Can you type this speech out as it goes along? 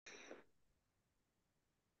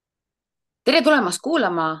Tere tulemast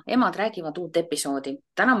kuulama Emad räägivad uut episoodi.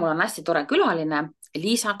 Täna mul on hästi tore külaline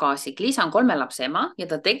Liisa Kaasik. Liisa on 3 lapse ema ja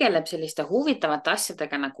ta tegeleb selliste huvitavate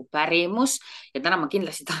asjadega nagu pärimus. Ja täna ma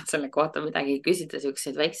kindlasti tahan selle kohta midagi küsida,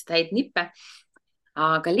 siukseid väikseid häid nippe.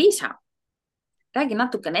 Aga Liisa, räägi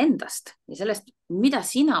natukene endast ja sellest, mida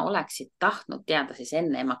sina oleksid tahtnud teada siis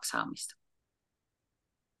enne emaks saamist.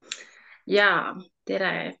 Jaa,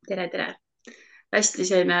 tere. Hästi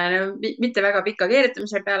selline mitte väga pika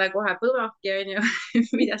keerutamise peale kohe põmmaki on ju,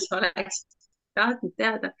 mida sa oleks tahtnud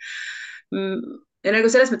teada. Ja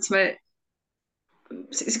nagu selles mõttes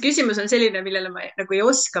see küsimus on selline, millele ma nagu ei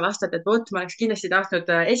oska vastata, et vot ma oleks kindlasti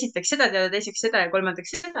tahtnud esiteks seda teada, teiseks seda ja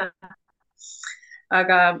kolmandaks seda.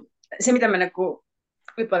 Aga see, mida ma nagu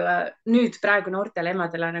võib-olla nüüd praegu noortele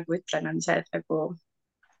emadele nagu ütlen, on see, et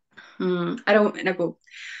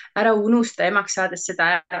ära unusta emaks saades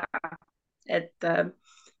seda ära, et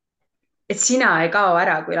sina ei kao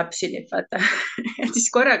ära, kui laps sünnib, vaata. Et siis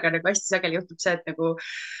korraga nagu hästi sageli juhtub see, et nagu,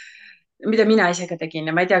 mida mina ise ka tegin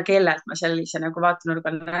ja ma ei tea, kellelt ma sellise nagu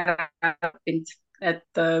vaatenurga olen ära õppinud,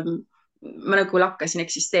 et ma nagu lakkasin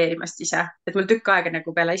eksisteerimast ise, et mul tükk aega nagu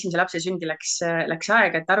peale esimese lapse sündi läks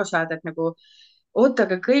aega, et aru saada, et nagu oota,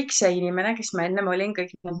 aga kõik see inimene, kes ma ennem olin,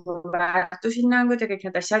 kõik nagu väärtushinnangud ja kõik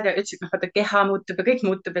need asjad ja ütlesid, noh, vaata, keha muutub ja kõik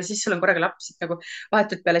muutub ja siis sul on korraga laps, et nagu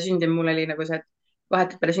vahetult peale sündi mul oli nagu see, et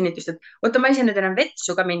vahetult peale sünnitust, et oota, ma ei saa nüüd enam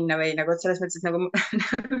vetsu ka minna või nagu, et selles mõttes, et nagu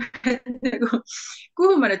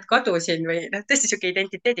kuhu ma nüüd kadusin või noh, tõesti sihuke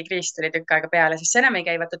identiteedikriis tuli tükk aega peale, sest sa enam ei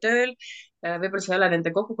käi vaata tööl. Võib-olla sa ei ole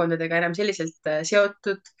nende kogukondadega enam selliselt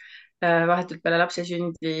seotud vahetult peale lapse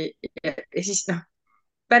sündi ja siis noh,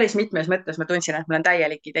 päris mitmes mõttes ma tundsin, et mul on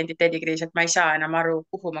täielik identiteedikriis, et ma ei saa enam aru,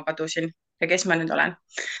 kuhu ma kadusin ja kes ma nüüd olen.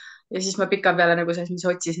 Ja siis ma pikapeale nagu selles mõttes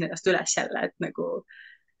otsisin ennast üles jälle, et nagu,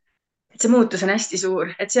 et see muutus on hästi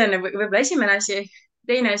suur, et see on võib-olla esimene asi.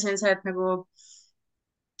 Teine asi on see, et nagu,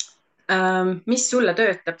 mis sulle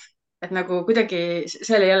töötab, et nagu kuidagi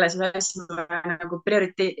see oli jälle see asi, ma nagu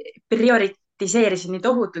prioritiseerisin nii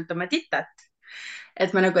tohutult oma titat,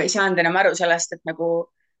 et ma nagu ei saanud enam aru sellest, et nagu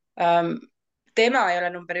tema ei ole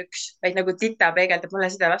number 1, vaid nagu tita peegeldab mulle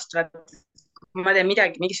seda vastu, et kui ma teen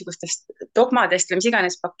midagi mingisugustest dogmadest või mis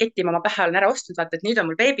iganes paketti ma oma pähe olen ära ostnud, vaata, et nüüd on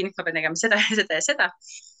mul beebi, nüüd ma pean tegema seda ja seda ja seda.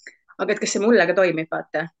 Aga et kas see mulle ka toimib,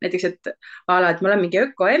 vaata. Näiteks, et ala, et ma olen mingi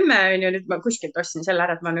öko-emme, on ju, nüüd ma kuskilt ostsin selle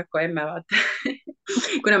ära, et ma olen öko-emme, vaata.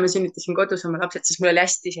 Kuna ma sünnitasin kodus oma lapsed, siis mul oli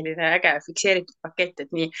hästi selline äge fikseeritud pakett,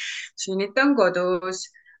 et nii, sünnitan kodus,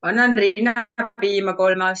 annan rinnapiima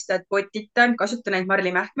 3 aastat, potitan, kasutan ainult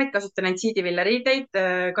marlimähkmeid, kasutan ainult siidivillariideid,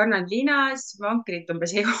 kannan linas, vankrit umbes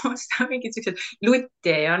ei osta, mingid siuksed lutti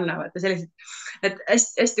ei anna, vaata sellised. Et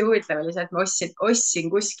hästi huvitav oli see, et ma ostsin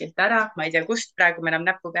kuskilt ära, ma ei tea, kust praegu me enam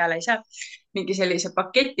näppu peale ei saa, mingi sellise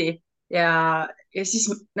paketi ja siis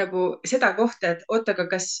nagu seda kohta, et oota, aga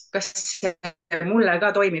kas see mulle ka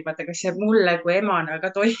toimib, vaata, kas see mulle kui emana ka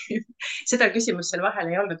toimib, seda küsimust seal vahel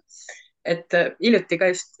ei olnud. Et hiljuti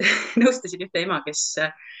ka just nõustasin ühte ema, kes,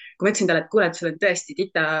 kui ma ütlesin talle, et kuule, et sul on tõesti,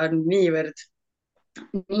 tita on niivõrd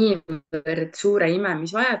suure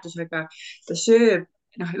imemisvajadusega, ta sööb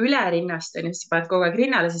üle rinnast, on ju, siis paned kogu aeg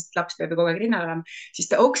rinnale, sest laps peab ju kogu aeg rinnal olema, siis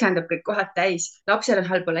ta oksendab kõik kohad täis, lapsel on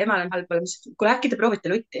halb olla, emal on halb olla, kuule äkki te proovite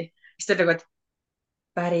lutti, siis ta nagu, et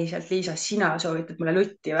päriselt, Liisa, sina soovitad mulle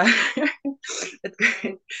lutti või? Et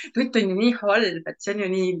lutt on ju nii halb, et see on ju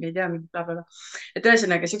nii, ei tea, blablabla. Et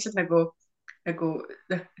ühesõnaga siuksed nagu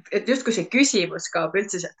noh, et justkui see küsimus kaob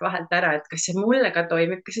üldse sealt vahelt ära, et kas see mulle ka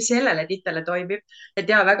toimib, kas see sellele titele toimib,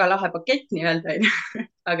 et jaa, väga lahe pakett nii-öelda,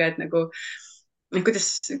 aga et nagu, kuidas,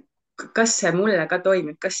 kas see mulle ka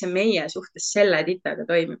toimib, kas see meie suhtes selle titaga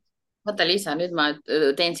toimib? Vaata, Liisa, nüüd ma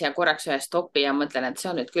teen siia korraks ühe stopi ja mõtlen, et see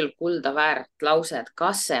on nüüd küll kulda väärt lause, et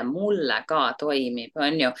kas see mulle ka toimib,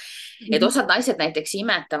 on ju. Et osad naised näiteks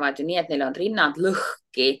imetavad ju nii, et neil on rinnad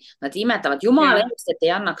lõhki, nad imetavad jumala eest, et ei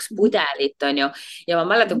annaks pudelit, on ju. Ja ma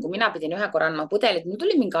mäletan, kui mina pidin ühe korra andma pudelit, mul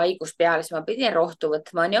tuli mingi haigus peale, siis ma pidin rohtu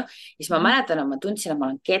võtma, on ju. Siis ma mäletan, et ma tundsin, et ma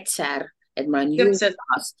olen ketser, et ma olen julgus, et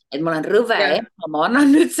ma olen rõve ema, ma annan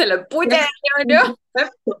nüüd selle pudeli, on ju. Ja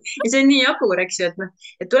see on nii jabur, eks ju,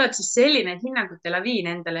 et tuleb siis selline hinnangute laviin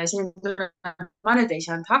endale ja siin ma nüüd ei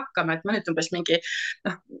saanud hakkama, et ma nüüd umbes mingi,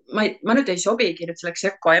 noh, ma nüüd ei sobigi nüüd selleks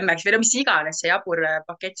öko-emmeks või no mis iganes see jabur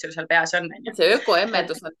pakett sul seal peas on. See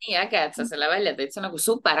öko-emmedus on nii äge, et sa selle välja tõid, see on nagu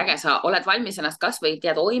super äge, sa oled valmis ennast kasvõi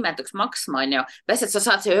tead oimetuks maksma, on ju. Best, et sa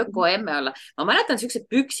saad see öko-emme olla. Ma mäletan, siuksed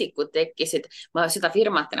püksikud tekkisid, ma seda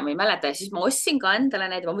firmat enam ei mäleta ja siis ma ostsin ka endale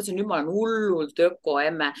neid, ma mõtlesin, nüüd ma olen hullult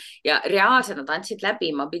öko-emme ja reaalselt nad andsid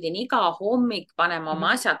läbi, ma pidin iga hommik panema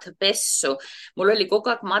oma asjad pessu. Mul oli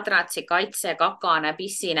kogu aeg madratsi kaitse, kakane,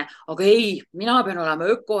 pissine, aga ei, mina pean olema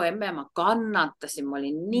öko emme, ma kannatasin, ma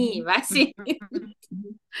olin nii väsinud.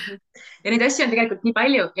 ja neid asju on tegelikult nii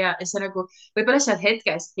palju ja sa nagu võib-olla seal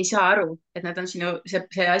hetkes ei saa aru, et nad on sinu,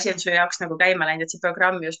 see asi on su jaoks nagu käima läinud, et see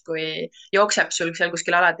programm justkui jookseb sul seal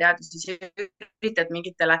kuskil alateadvuses ja üritad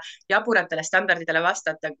mingitele jaburatele standarditele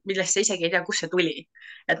vastata, millest sa isegi ei tea, kust see tuli.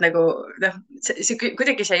 et nagu noh, see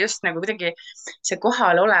kuidagi see just nagu kuidagi see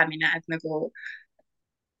kohal olemine, et nagu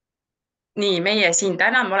nii, meie siin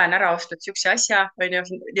täna, ma olen ära ostnud siukse asja, on ju,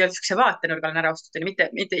 nii-öelda siukse vaatenurga olen ära ostnud,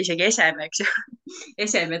 mitte isegi eseme, eks ju.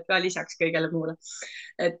 esemed ka lisaks kõigele muule.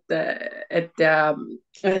 et ja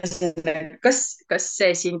kas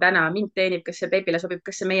see siin täna mind teenib, kas see beebile sobib,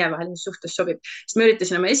 kas see meievahelises suhtes sobib, sest ma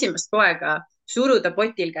üritasin oma esimest poega suruda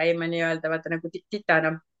potil käima nii-öelda, vaata nagu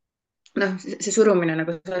titana. noh, see surumine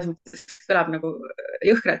nagu selles mõttes kõlab nagu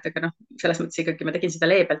jõhkralt, aga noh, selles mõttes ikkagi ma tegin seda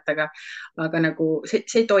leebelt, aga nagu see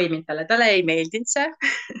ei toiminud talle ei meeldinud see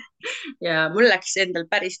ja mul läks endal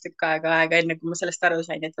päris tükk aega enne, kui ma sellest aru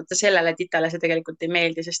sain, et vaata sellele titale see tegelikult ei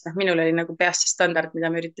meeldi, sest noh, minul oli nagu peas see standard,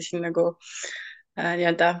 mida ma üritasin nagu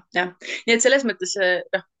nii-öelda jah, nii et selles mõttes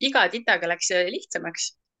noh, iga titaga läks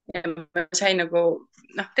lihtsamaks ja ma sain nagu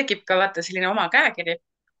noh, tekib ka vaata selline oma käekiri,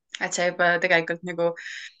 et sa juba tegelikult nagu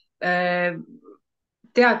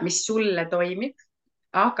tead, mis sulle toimib,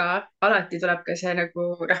 aga alati tuleb ka see nagu,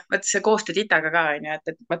 noh, vaata see koostöö titaga ka on ju,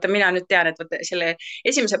 et vaata, mina nüüd tean, et vaata selle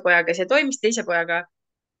esimese pojaga see toimis, teise pojaga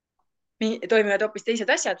toimivad hoopis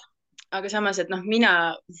teised asjad, aga samas, et noh, nüüd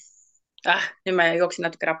ma jooksin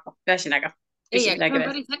natuke rappa, ühesõnaga. ei, aga see on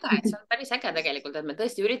päris äge, et see on päris äge tegelikult, et me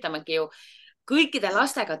tõesti üritamegi ju kõikide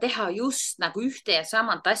lastega teha just nagu ühte ja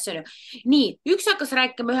samat asja. nii, üks hakkas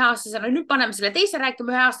rääkima 1-aastasena, nüüd paneme selle teise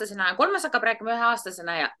rääkima 1-aastasena ja kolmas hakkab rääkima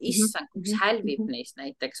 1-aastasena ja issand, kus hälvib neist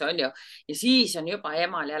näiteks on ju. ja siis on juba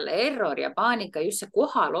emal jälle error ja paanika, just see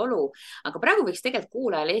kohalolu. aga praegu võiks tegelikult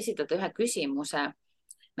kuulajale esitada ühe küsimuse.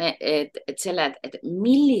 et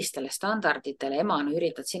millistele standarditele emana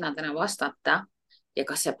üritad sina täna vastata ja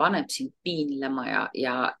kas see paneb sind piinlema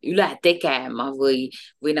ja üle tegema või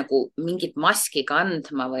nagu mingit maski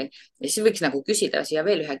kandma või ja siis võiks nagu küsida siia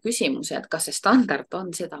veel ühe küsimuse, et kas see standard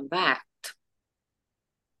on seda väärt?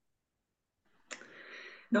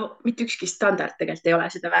 no mitte ükski standard tegelikult ei ole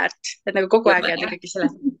seda väärt, et nagu kogu aeg jääd ikkagi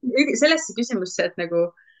sellesse küsimusse, et nagu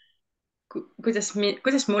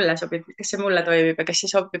kuidas mulle sobib, kas see mulle toimib ja kas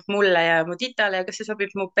see sobib mulle ja mu titale ja kas see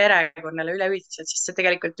sobib mu perekonnale üleüldiselt, sest sa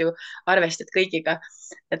tegelikult ju arvestad kõigiga,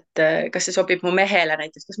 et kas see sobib mu mehele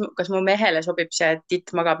näiteks, kas mu mehele sobib see, et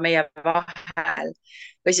titt magab meie vahel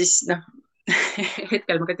või siis noh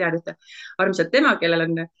hetkel ma ka tean ühte armsat ema, kellel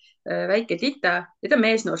on väike tita ja ta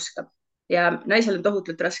mees norskab ja naisel on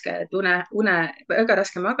tohutult raske, et väga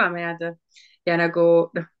raske magama jääda ja nagu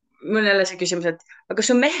noh, mul on jälle see küsimus, et aga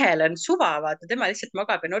su mehel on suva, vaata, tema lihtsalt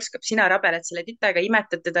magab ja norskab, sina rabeled selle titaga,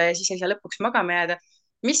 imetad teda ja siis ei saa lõpuks magama jääda.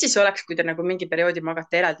 mis siis oleks, kui te nagu mingi perioodi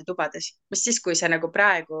magate eraldi tubades? mis siis, kui see nagu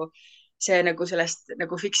praegu, see nagu sellest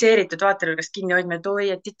nagu fikseeritud vaatenurgast kinni hoidma, et oi,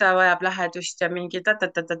 et tita vajab lähedust ja mingi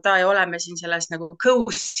ta ja oleme siin selles nagu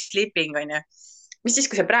co-sleeping on ju. mis siis,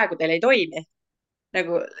 kui see praegu teil ei toimi?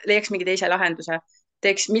 nagu leiaks mingi teise lahenduse,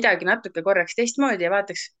 teeks midagi natuke korraks teistmoodi ja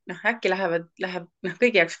vaataks, noh, äkki läheb noh,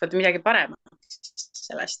 kõigi jaoks midagi paremaks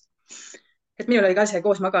sellest. et minul oli ka see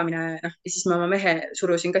koos magamine, noh, ja siis ma oma mehe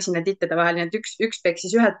surusin ka sinna tittade vahel, nii et üks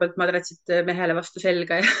peksis ühelt poolt madratsit mehele vastu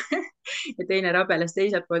selga ja teine rabeles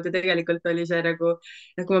teiselt poolt ja tegelikult oli see nagu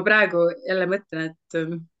ma praegu jälle mõtlen,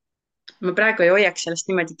 et ma praegu ei hoiaks sellest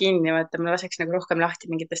niimoodi kinni, vaata, ma laseks nagu rohkem lahti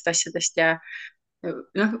mingitest asjadest ja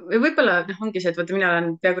noh, võib-olla ongi see, et vaata, mina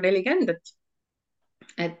olen peaaegu 40,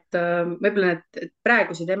 et võib-olla need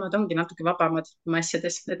praegused emad ongi natuke vabamad oma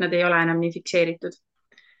asjades, et nad ei ole enam nii fikseeritud.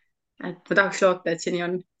 et ma tahaks loota, et see nii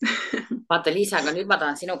on. vaata, Liisa, aga nüüd ma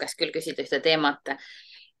tahan sinu käest küll küsida ühte teemat,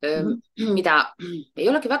 mida ei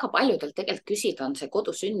olegi väga paljudel tegelikult küsida, on see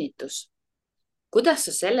kodusünnitus. Kuidas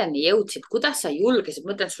sa selleni jõudsid, kuidas sa julgesid,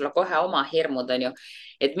 ma ütlen sulle kohe oma hirmud, on ju,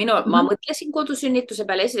 et ma mõtlesin kodusünnituse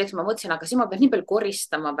peale, esiteks ma mõtlesin, aga siis ma pean nii palju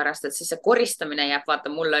koristama pärast, et siis see koristamine jääb,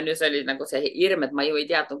 vaata, mul on ju, see oli nagu see hirm, et ma ju ei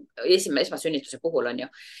teadnud esmasünnituse puhul on ju.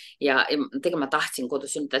 Ja tegelikult ma tahtsin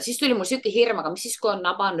kodus sünnitada, siis tuli mul siuke hirm, aga mis siis, kui on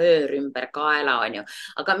nabanöör ümber kaela, on ju,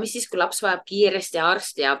 aga mis siis, kui laps vajab kiiresti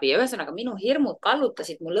arstiabi ja ühesõnaga minu hirmud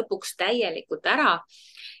kallutasid mul lõpuks täielikult ära.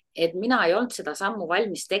 Et mina ei olnud seda sammu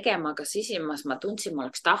valmis tegema, aga sisimas ma tundsin, ma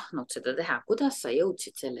oleks tahtnud seda teha. Kuidas sa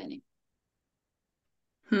jõudsid selleni?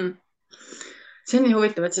 see on nii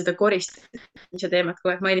huvitav, et seda koristamise teemat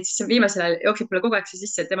kogu aeg mainid, siis viimasel ajal jookseb mulle kogu aeg see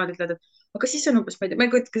sisse, et emad ütlevad, et aga siis on umbes, ma ei tea, ma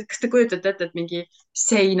ei kujuta, kas te kujutate ette, et mingi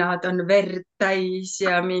seinad on verd täis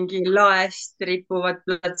ja mingi laest ripuvad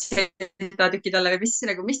platseedatükid alla või mis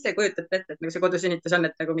nagu, mis te kujutate ette, et nagu see kodusünnitus on,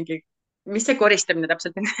 et nagu mingi, mis see koristamine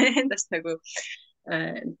täpselt endast nagu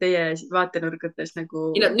teie vaatenurgates nagu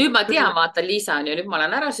ei no nüüd ma tean, kujutab? vaata, Liisa on ju, nüüd ma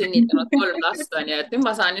olen ära sünnitanud 3 last on ju, et nüüd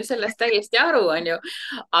ma saan ju sellest täiesti aru, on ju.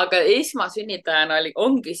 aga esmasünnitajana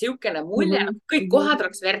ongi niisugune mulje, Mhm, kõik mhm, kohad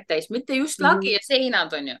oleks verd täis, mitte just lagi mhm, ja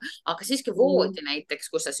seinad on ju, aga siiski mhm, voodi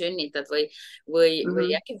näiteks, kus sa sünnitad või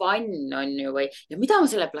mhm. äkki vann on ju ja mida ma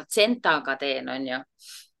selle platsentaga teen, on ju.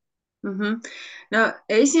 No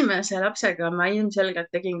esimese lapsega ma ilmselgelt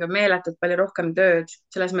tegin ka meeletult palju rohkem tööd,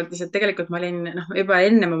 selles mõttes, et tegelikult ma olin juba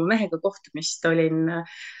enne oma mehega kohtumist olin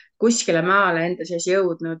kuskile maale enda sees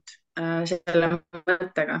jõudnud selle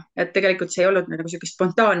mõttega, et tegelikult see ei olnud nagu niisugune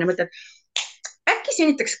spontaanne mõte, et äkki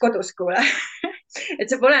sünnitaks kodus, kuule et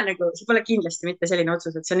see pole nagu, see pole kindlasti mitte selline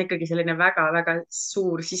otsus, et see on ikkagi selline väga-väga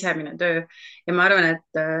suur sisemine töö ja ma arvan,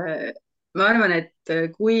 et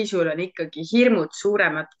kui sul on ikkagi hirmud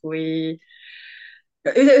suuremad kui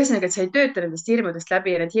ühesõnaga, et sa ei tööta nendest hirmudest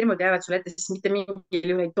läbi ja need hirmud jäävad sulle ette, sest mitte mingil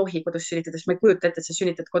juhul ei tohi kodus sünnitada, sest ma ei kujuta ette, et sa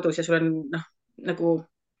sünnitad kodus ja sul on nagu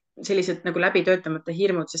sellised nagu läbitöötamata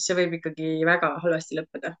hirmud, sest see võib ikkagi väga halvasti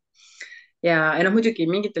lõppeda. Ja muidugi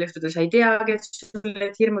mingitel juhtudel sa ei teagi, et sul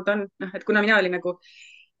need hirmud on, et kuna mina olin nagu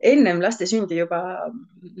ennem laste sündi juba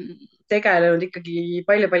tegelenud ikkagi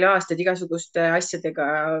palju-palju aastaid igasuguste asjadega,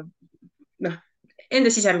 enda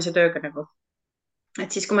sisemise tööga nagu, et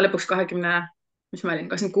siis, kui ma lõpuks 20, mis ma olin,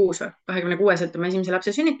 26 või 26, ma esimese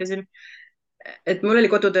lapse sünnitasin, et mul oli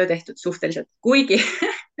kodutöö tehtud suhteliselt, kuigi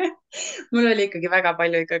mul oli ikkagi väga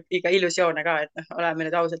palju ikka illusioone ka, et oleme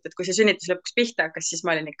nüüd ausalt, et kui see sünnitus lõpuks pihta hakkas, siis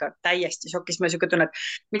ma olin ikka täiesti šokis, ma siuke tunne,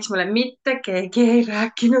 et miks mulle mitte keegi ei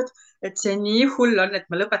rääkinud, et see nii hull on, et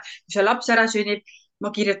ma lõpetan, kui see laps ära sünnib, ma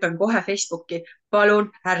kirjutan kohe Facebooki, palun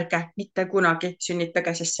ärge mitte kunagi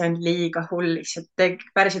sünnitage, sest see on liiga hull, lihtsalt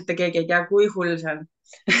päriselt keegi ei tea, kui hull see on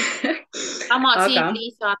sama siin, aga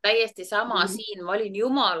Liisa, täiesti sama siin, ma olin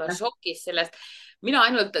jumala šokis sellest. mina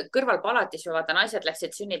ainult kõrval palatis ju vaata, naised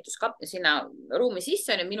läksid sünnituskappi sinna ruumi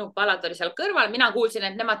sisse, minu palat oli seal kõrval, mina kuulsin,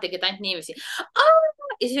 et nemad tegid ainult niiviisi.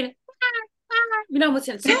 ja siis oli, mina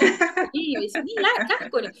mõtlesin, et see on niiviisi, nii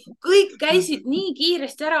kähku, kõik käisid nii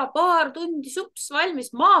kiiresti ära, paar tundi sups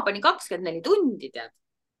valmis, ma panin 24 tundi, tead.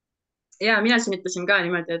 ja mina sünnitasin ka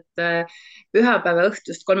niimoodi, et pühapäeva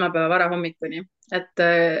õhtust kolmapäeva varahommikuni, et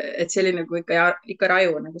see oli nagu ikka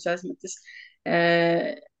raju nagu selles mõttes.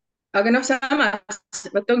 Aga samas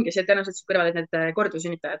vot ongi see tõenäoliselt su kõrval, et need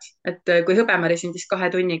kordusünnitajad, et kui Hõbemari sündis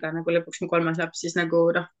 2 tunniga nagu lõpuks mu 3. laps, siis nagu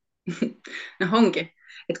ongi,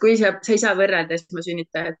 et kui sa ei saa võrrelda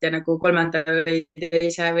esmasünnitajat ja nagu 3. või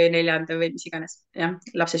 2. või 4. või mis iganes jah,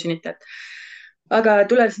 lapse sünnitajat. Aga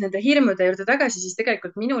tulles nende hirmude juurde tagasi, siis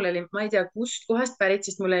tegelikult minul oli, ma ei tea, kust kohast pärit,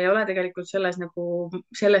 sest mul ei ole tegelikult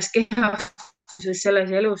selles kehastuses,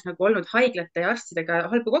 selles elus nagu olnud haiglate ja arstidega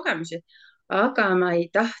halbu kogemusi. Aga ma ei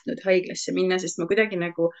tahtnud haiglasse minna, sest ma kuidagi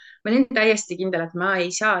nagu, ma olin täiesti kindel, et ma ei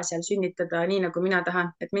saa seal sünnitada nii, nagu mina tahan,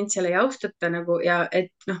 et mind seal ei austata nagu ja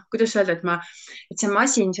et kuidas öelda, et see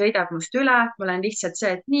masin sõidab must üle, ma olen lihtsalt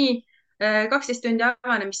see, et nii 12 tundi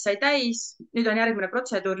avanemist sai täis, nüüd on järgmine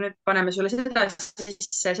protseduur, nüüd paneme sulle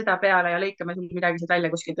seda peale ja lõikame sul midagi sealt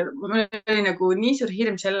välja kuskilt. mul oli nagu nii suur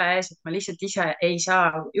hirm selle ees, et ma lihtsalt ise ei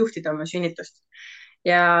saa juhtida oma sünnitust.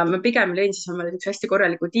 Ja ma pigem lõin siis omale üks hästi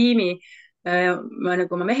korraliku tiimi. Ma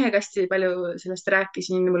nagu oma mehega hästi palju sellest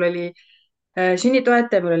rääkisin, mul oli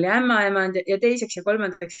sünnitoetaja, mul oli ämmaemand ja teiseks ja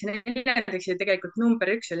kolmandaks ja neljandaks ja tegelikult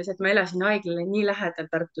number 1 oli see, et ma elasin haiglale nii lähedal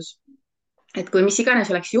Tartus. Et kui mis iganes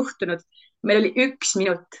oleks juhtunud, meil oli 1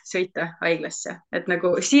 minut sõita haiglasse, et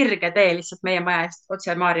nagu sirge tee lihtsalt meie maja eest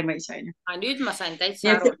otse Maarja mõisa. nüüd ma sain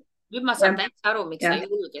täitsa Nii aru, miks sa ja,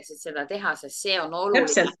 julgesid seda teha, sest see on oluline.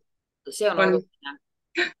 täpselt see on on,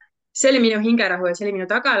 oluline. see oli minu hingerahu ja see oli minu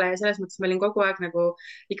tagala ja selles mõttes ma olin kogu aeg nagu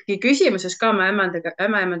ikkagi küsimuses ka oma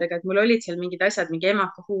ämmaemandaga, et mul olid seal mingid asjad, mingi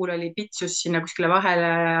emaka huul oli pitsus sinna kuskile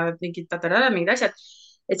vahele ja mingid asjad.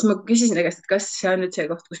 Et siis ma küsisin ta käest, et kas see on nüüd see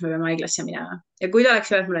koht, kus me peame haiglasse minema. Ja kui ta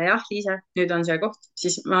oleks öelnud mulle, jah, Liisa, nüüd on see koht,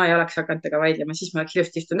 siis ma ei oleks hakanud temaga vaidlema, siis ma oleks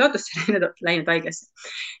ilusti istunud autosse ja läinud haiglasse.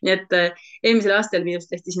 Nii et eelmisel aastal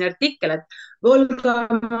minust tehti siin artikkel, et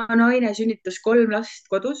Volgamaa naine sünnitas 3 last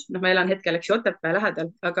kodus. Ma elan hetkel, eks ju, Otepää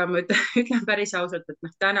lähedal, aga ma ütlen päris ausalt,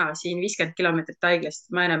 et täna siin 50 kilomeetrit haiglast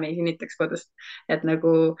ma enam ei sünnitaks kodus. Et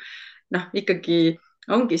nagu ikkagi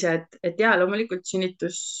ongi see, et jaa, loomulikult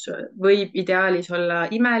sünnitus võib ideaalis olla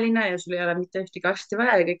imeline ja sul ei ole mitte ühtegi arsti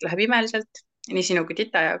vaja ja kõik läheb imeliselt, nii sinu kui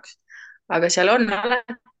tita jaoks. aga seal on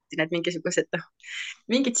alati need mingisugused, noh,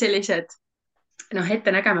 mingid sellised, noh,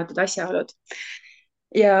 ettenägematud asjaolud.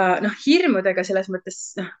 Ja noh, hirmudega selles mõttes,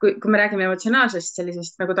 noh, kui me räägime emotsionaalsest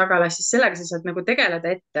sellisest nagu tagalast, siis sellega sa saad nagu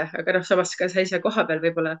tegeleda ette, aga noh, samas ka sa ei saa koha peal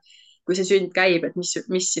võib-olla, kui see sünd käib, et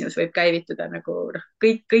mis sinus võib käivituda nagu noh,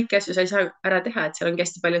 kõiki asju sa ei saa ära teha, et seal ongi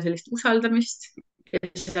hästi palju sellist usaldamist. Ja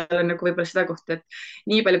seal on nagu võib-olla seda kohta, et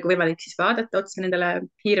nii palju kui võimalik, siis vaadata otsa nendele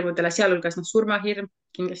hirmudele, sealhulgas noh, surmahirm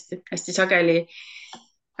kindlasti hästi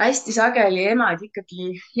sageli emad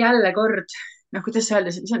ikkagi jälle kord, noh, kuidas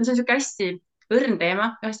öelda, see on sihuke hästi õrn teema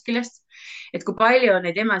ühest küljest, et kui palju on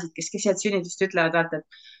neid emasid, kes keset sünnitust ütlevad, vaata,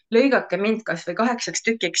 et lõigake mind kasvõi 8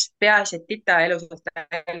 tükiks, peaasi, et tita elusalt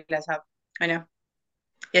välja saab, onju.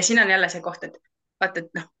 Ja siin on jälle see koht, et vaata,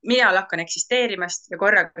 et noh, mina lakkan eksisteerimast ja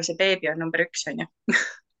korraga see beebi on number 1, onju.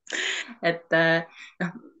 et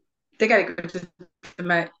noh, tegelikult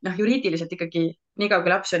ütleme, noh, juriidiliselt ikkagi nii kaua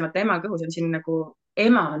kui laps on, vaata ema kõhus on siin nagu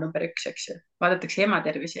ema number 1, eks ju, vaadatakse ema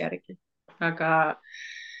tervise järgi, aga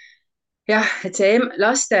jah, et see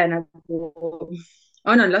laste nagu,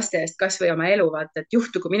 annan laste eest kasvõi oma elu, vaata, et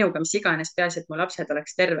juhtugu minuga mis iganes, peaasi, et mu lapsed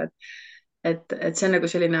oleks terved. et see on nagu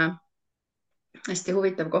selline hästi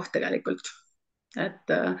huvitav koht tegelikult,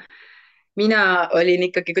 et mina olin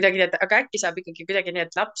ikkagi kuidagi nii, et aga äkki saab ikkagi kuidagi nii,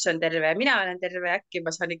 et laps on terve ja mina olen terve, äkki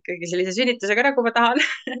ma saan ikkagi sellise sünnitusega, nagu ma tahan.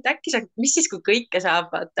 et äkki saab, mis siis, kui kõike saab,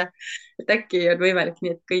 vaata, et äkki on võimalik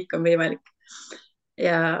nii, et kõik on võimalik.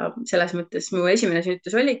 Ja selles mõttes mu esimene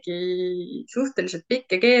sünnitus oligi suhteliselt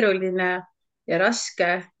pikk ja keeruline ja raske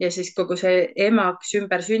ja siis kogu see emaks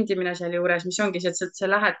ümbersündimine sealjuures, mis ongi see, et sa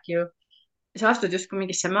lähedki ju, sa astud justkui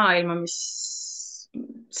mingisse maailma, mis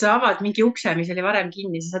sa avad mingi ukse, mis oli varem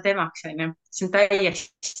kinni, sa saad emaks, onju. see on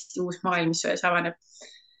täiesti uus maailm, mis su ees avaneb.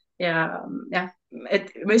 Ja jah,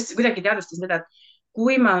 et ma just kuidagi teadvustasin seda, et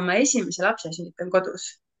kui ma oma esimese lapse sünnitan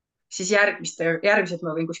kodus, siis järgmised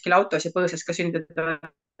ma võin kuskil autos ja põõsas ka sünnitada.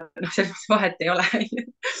 noh, selles mõttes vahet ei ole.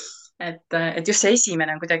 et just see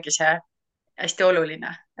esimene on kuidagi see hästi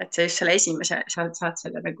oluline, et sa just selle esimese saad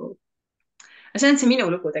selle nagu. see on see minu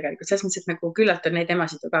lugu tegelikult, selles mõttes, et nagu küllalt on neid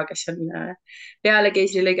emasid ju ka, kes on peale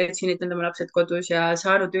keisrilõiget sünnitanud oma lapsed kodus ja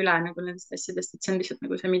saanud üle nagu nendest asjadest, et see on lihtsalt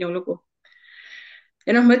nagu see minu lugu.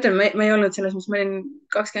 Ja noh, ma ütlen, ma ei olnud selles mõttes, ma olin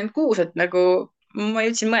 26, et nagu ma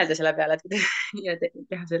jõudsin mõelda selle peale, et ja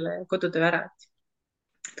teha selle kodutöö ära,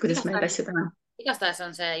 et kuidas ma neid asju tahan. Igastahes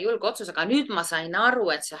on see julge otsus, aga nüüd ma sain aru,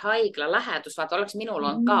 et see haigla lähedus, vaata, oleks minul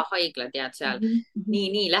olnud ka haigla, tead, seal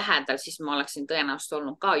nii lähedal, siis ma oleksin tõenäoliselt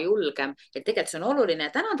olnud ka julgem, et tegelikult see on oluline.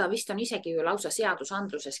 Täna ta vist on isegi ju lausa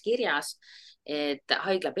seadusandluses kirjas, et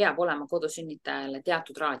haigla peab olema kodusünnitajale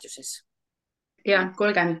teatud raadiuses. Ja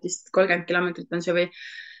 30 kilomeetrit on see või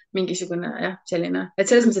mingisugune jah, selline, et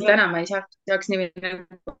selles mõttes, et täna ma ei saaks nii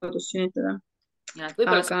kodus sünnitada. Ja,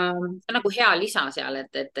 võib-olla see on nagu hea lisa seal,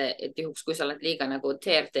 et juhuks, kui sa oled liiga nagu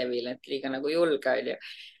daredevil, et liiga nagu julge,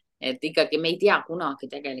 et ikkagi me ei tea kunagi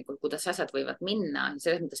tegelikult, kuidas asjad võivad minna.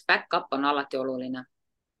 Selles mõttes back-up on alati oluline.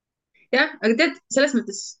 Jah, aga tead, selles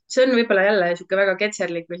mõttes see on võib-olla jälle niisugune väga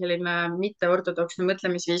ketserlik või selline mitteortodoksne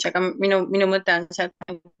mõtlemisviis, aga minu mõte on see, et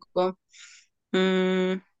nagu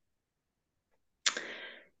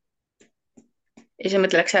ja see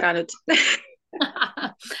mõte läks ära nüüd.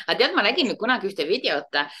 aga tead, ma nägin kunagi ühte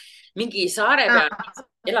videot, mingi saare peal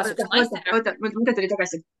elas üks naistega. Oota, mõte tuli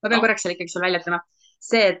tagasi. Ma pean korraks seal ikkagi sul välja ütlema.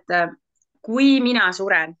 See, et kui mina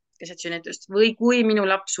suren keset sünnitust või kui minu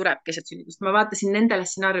laps sureb keset sünnitust, ma vaatasin nendele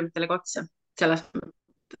stsenaariumitele ka otsa. Selles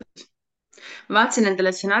mõttes. Ma vaatasin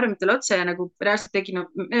nendele stsenaariumitele otsa ja nagu reaalselt tegin,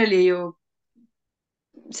 meil oli ju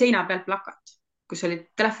seina peal plakat, kus olid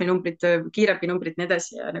telefoninumbrid, kiirabinumbrid ja nii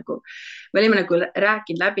edasi ja nagu me olime nagu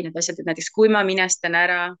rääkinud läbi need asjad, et näiteks kui ma minestan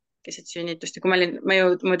ära keset sünnitust ja kui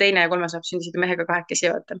mu teine ja kolmas laps sündisid mehega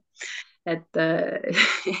kahekesi, vaata. Et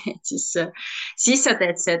siis sa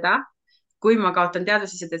teed seda, kui ma kaotan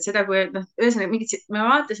teadvuse, sa teed seda, kui noh, ühesõnaga me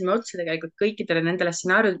vaatasime otsa tegelikult kõikidele nendele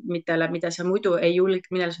stsenaariumitele, millele sa muidu ei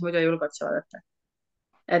julge otsa vaadata.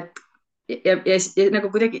 Et ja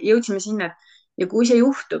nagu kuidagi jõudsime sinna, et ja kui see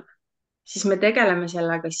juhtub, siis me tegeleme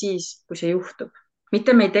sellega siis, kui see juhtub.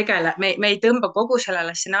 Mitte me ei tegele, me ei tõmba kogu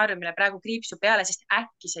sellele stsenaariumile praegu kriipsu peale, sest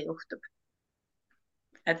äkki see juhtub.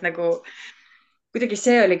 Et nagu kuidagi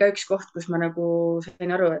see oli ka üks koht, kus ma nagu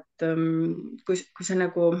sain aru, et kui sa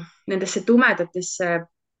nagu nendesse tumedatesse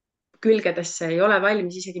külgedesse ei ole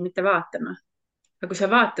valmis isegi mitte vaatama. Aga kui sa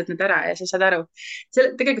vaatad need ära ja sa saad aru,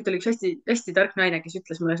 tegelikult oli üks hästi, hästi tark naine, kes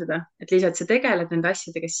ütles mulle seda, et Liisa, et sa tegeled nende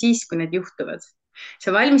asjadega siis, kui need juhtuvad.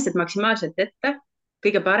 Sa valmistad maksimaalselt ette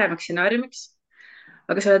kõige paremaks stsenaariumiks,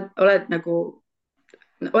 aga sa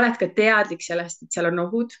oled ka teadlik sellest, et seal on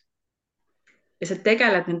ohud. ja sa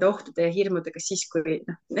tegeled nende ohtude ja hirmudega siis, kui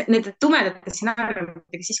noh, nende tumedate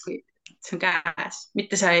stsenaariumidega siis, kui see on käes,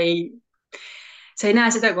 mitte sa ei näe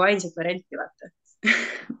seda kui ainsat varianti, vaata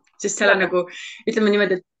sest seal on nagu, ütleme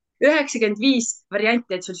niimoodi, et 95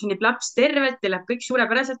 varianti, et sul sünnib laps tervelt ja läheb kõik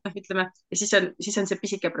suurepäraselt, noh, ütleme, ja siis on see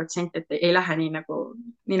pisike protsent, et ei lähe nii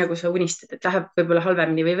nagu sa unistad, et läheb võib-olla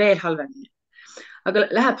halvemini või veel halvemini. Aga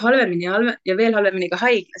läheb halvemini ja veel halvemini ka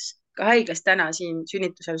haiglas. Ka haiglas täna siin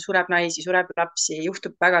sünnitusel sureb naisi, sureb lapsi,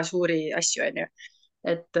 juhtub väga suuri asju, onju.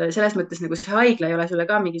 Et selles mõttes nagu see haigla ei ole sulle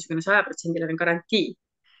ka mingisugune 100% garantii.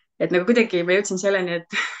 Et nagu kuidagi ma jõudsin selleni,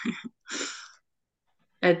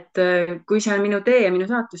 et kui see on minu tee ja minu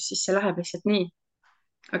saatus, siis see läheb lihtsalt nii.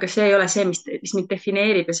 Aga see ei ole see, mis mind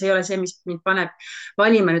defineerib ja see ei ole see, mis mind paneb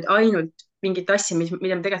valima nüüd ainult mingit asja, mida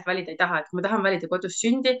ma tegelikult valida ei taha. Et kui ma tahan valida kodus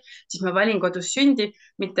sündi, siis ma valin kodus sündi,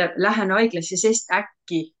 mitte lähen haiglasse, sest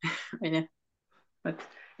äkki. onju.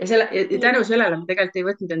 Ja tänu sellele ma tegelikult ei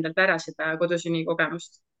võtnud endalt ära seda kodusünni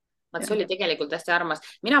kogemust. vaat see oli tegelikult hästi armas.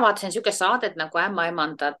 Mina vaatasin niisugust saadet nagu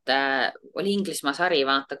Ämmaemandad, oli Inglismaa sari,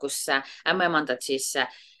 vaata, kus ämmaemandad siis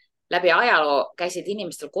läbi ajaloo käisid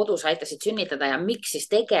inimestel kodus, aitasid sünnitada ja miks siis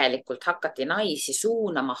tegelikult hakati naisi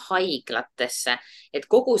suunama haiglatesse. Et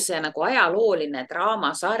kogu see nagu ajalooline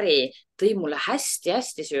draamasari tõi mulle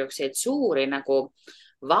hästi-hästi siukseid suuri nagu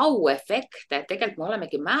vau-efekte, et tegelikult me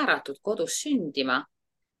olemegi määratud kodus sündima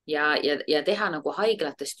ja teha nagu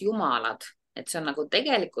haiglatest jumalad. Et see on nagu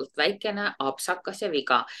tegelikult väikene apsakas ja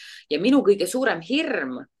viga. Ja minu kõige suurem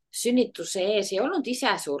hirm sünnituse ees ei olnud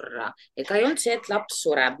ise surra ega ei olnud see, et laps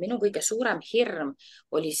sureb. Minu kõige suurem hirm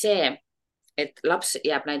oli see, et laps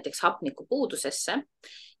jääb näiteks hapnikupuudusesse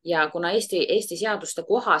ja kuna Eesti seaduste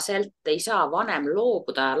kohaselt ei saa vanem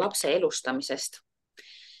loobuda lapse elustamisest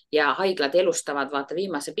ja haiglad elustavad vaata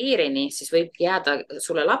viimase piirini, siis võibki jääda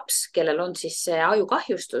sulle laps, kellel on siis see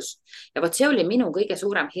ajukahjustus. Ja vot see oli minu kõige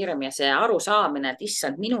suurem hirm ja see arusaamine, et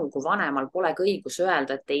issand, minul kui vanemal polegi õigus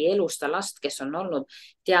öelda, et ei elusta last, kes on olnud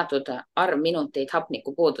teatud arv minuteid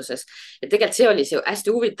hapnikupuuduses. Ja tegelikult see oli see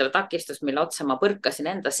hästi huvitav takistus, mille otsa ma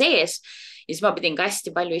põrkasin enda sees ja siis ma pidin ka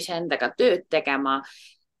hästi palju iseendaga tööd tegema.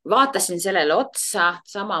 Vaatasin sellele otsa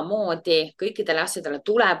samamoodi, kõikidele asjadele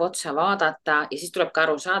tuleb otsa vaadata ja siis tuleb ka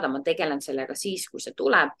aru saada, ma tegelen sellega siis, kui see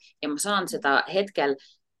tuleb ja ma saan seda hetkel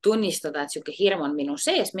tunnistada, et sihuke hirm on minu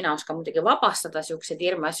sees. Mina oskan muidugi vabastada siukseid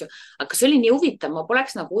hirme asju, aga see oli nii huvitav, ma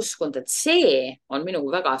poleks nagu uskunud, et see on minu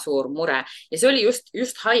väga suur mure ja see oli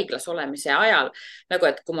just haiglas olemise ajal nagu,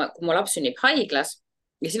 et kui mu laps sünnib haiglas,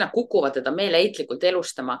 ja siis nad kukuvad teda meeleheitlikult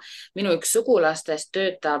elustama. Minu üks sugulastest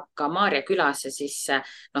töötab ka Maarja külas ja siis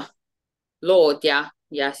lood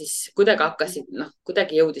ja siis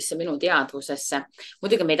kuidagi jõudis see minu teadvusesse.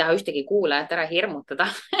 Muidugi me ei taha ühtegi kuulajat ära hirmutada,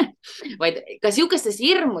 vaid ka siukestest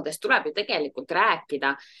hirmudest tuleb ju tegelikult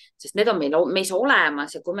rääkida, sest need on meis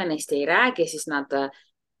olemas ja kui me neist ei räägi, siis nad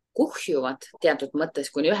kuhjuvad teatud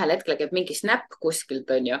mõttes, kuni ühel hetkel käib mingi snap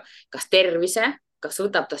kuskilt, on ju, kas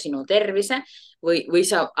võtab ta sinu tervise või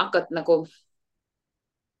sa hakkad nagu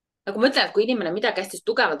ma ütlen, et kui inimene midagi hästi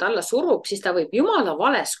tugevalt alla surub, siis ta võib jumala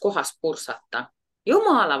vales kohas pursata,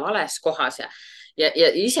 jumala vales kohas ja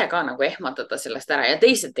ise ka nagu ehmatada sellest ära ja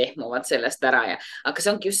teised ehmuvad sellest ära aga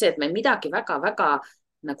see ongi just see, et me midagi väga-väga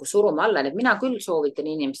nagu surume alla, et mina küll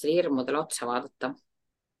soovitan inimestele hirmudele otsa vaadata.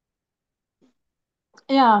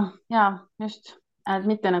 Ja just, et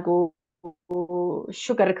mitte nagu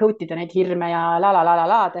sugarcoat ida neid hirme ja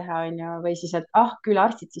la teha, on ju, või siis, et küll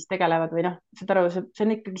arstid siis tegelevad või saad aru, see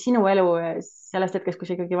on ikkagi sinu elu sellest hetkest, kui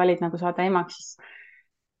sa ikkagi valid nagu saada emaks, siis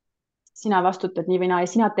sina vastutad nii või naa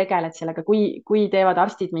ja sina tegeled sellega, kui teevad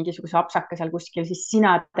arstid mingisuguse apsaka seal kuskil, siis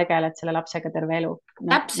sina tegeled selle lapsega terve elu.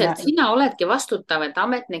 Täpselt, sina oledki vastutav, et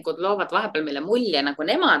ametnikud loovad vahepeal meile mulje nagu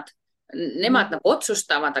nemad nagu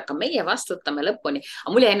otsustavad, aga meie vastutame lõpuni.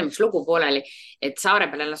 Aga mul jäi ennem üks lugu pooleli, et saare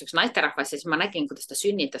peal elas üks naisterahvas ja siis ma nägin, kuidas ta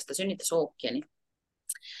sünnitas ookeani.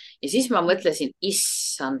 Ja siis ma mõtlesin,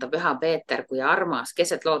 issanda püha Peeter, kui armas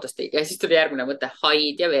keset loodust ja siis tuli järgmine mõte,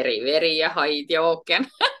 haid ja veri ja haid ja ookean.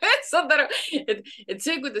 Saad aru, et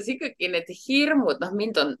see, kuidas ikkagi need hirmud,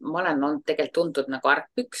 ma olen olnud tegelikult tuntud nagu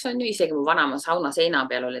argpüks, on ju, isegi mu vanaema sauna seina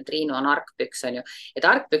peal oli, Triinu on argpüks, on ju, et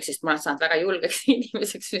argpüksist ma olen saanud väga julgeks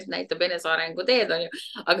inimeseks, mis näitab enesearengu teed, on ju,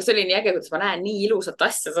 aga see oli nii äge, kuidas ma näen nii ilusat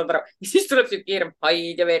asja, saad aru, ja siis tuleb siuke hirm,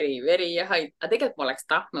 haid ja veri ja haid, aga tegelikult ma oleks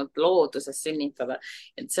tahtnud looduses sünnitada,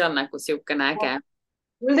 et see on nagu siukene äge.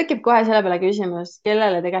 mul tekib kohe selle peale küsimus,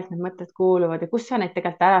 kellele tegelikult need mõtted kuuluvad ja kus sa neid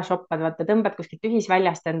tegelikult ära shoppad, vaata, tõmbad kuskilt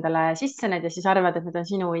ühisväljast endale sisse need ja siis arvad, et need on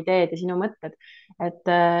sinu ideed ja sinu mõtted.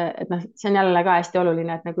 et noh, see on jälle ka hästi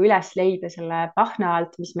oluline, et nagu üles leida selle pahna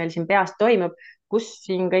alt, mis meil siin peas toimub, kus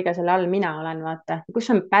siin kõige selle all mina olen, vaata, kus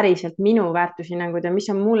on päriselt minu väärtushinnangud ja mis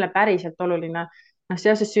on mulle päriselt oluline, noh,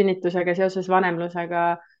 seoses sünnitusega, seoses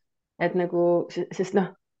vanemlusega, et nagu, sest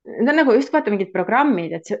noh, need on nagu just vaata mingid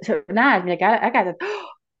programmid, et sa näed midagi ägedat,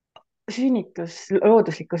 sünnitus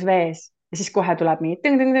looduslikus vees ja siis kohe tuleb mingi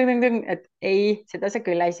tõng-tõng-tõng-tõng, et ei, seda sa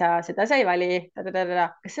küll ei saa, seda sa ei vali.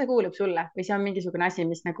 Kas see kuulub sulle või see on mingisugune asi,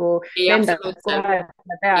 mis nagu ei, lendab absoluutselt.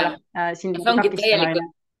 kohe peale sind See nagu ongi takistama, täielikult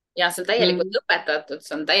onju. ja see on täielikult õpetatud,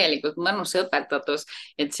 see on täielikult mõnus õpetatus,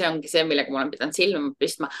 et see ongi see, millega ma olen pidanud silma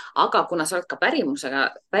pistma, aga kuna sa oled ka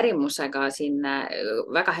pärimusega siin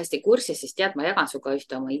väga hästi kursis, siis tead, ma jagan sinuga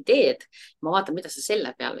ühte oma ideed. ma vaatan, mida sa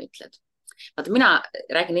selle peale ütled. vaata, mina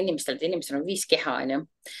räägin inimestele, et inimestel on 5 keha, onju.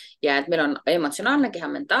 ja et meil on emotsionaalne keha,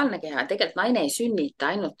 mentaalne keha ja tegelikult naine ei sünnita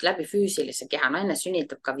ainult läbi füüsilise keha, naine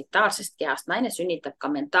sünnitab ka vitaalsest kehast, naine sünnitab ka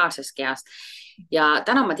mentaalsest kehast. ja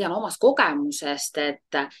täna ma tean omast kogemusest,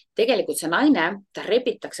 et tegelikult see naine, ta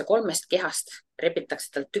rebitakse 3 kehast,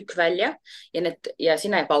 rebitakse tal tükk välja ja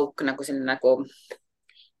sinna jääb auk nagu selline nagu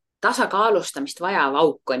tasakaalustamist vajav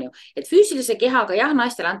auk, on ju. Et füüsilise kehaga jah,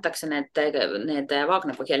 naistele antakse need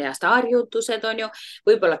vaagnapõhjalihasta harjutused, on ju.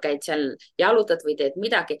 Võib-olla käid seal, jalutad või teed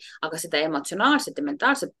midagi, aga seda emotsionaalset ja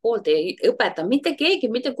mentaalset poolt ei õpeta mitte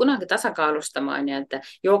keegi mitte kunagi tasakaalustama, on ju.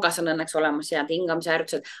 Et joogas on õnneks olemas head hingamise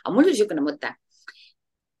harjutused. Aga mul oli niisugune mõte,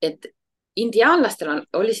 et indiaanlastel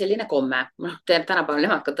oli selline komme, tänapäeval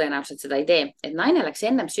nemad ka tõenäoliselt seda ei tee, et naine läks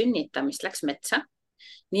ennem sünnitamist, läks metsa,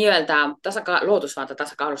 nii-öelda loodus vaata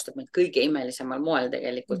tasakaalustab meid kõige imelisemal moel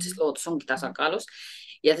tegelikult, sest loodus ongi tasakaalus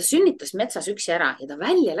ja ta sünnitas metsas üksi ära ja ta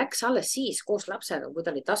välja läks alles siis koos lapsega, kui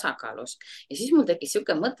ta oli tasakaalus. Ja siis mul tekkis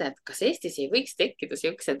niisugune mõte, et kas Eestis ei võiks tekkida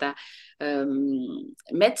niisugused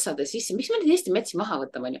metsade sisse, miks me nüüd Eesti metsi maha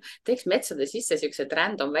võtame, on ju, teeks metsade sisse niisugused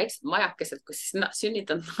random väiksed majakesed, kus siis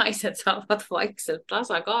sünnitanud naised saavad vaikselt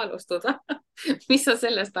tasakaalustuda. Mis sa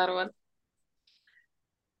sellest arvad?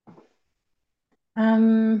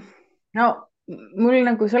 No mul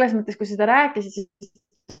nagu selles mõttes, kui seda rääkisid,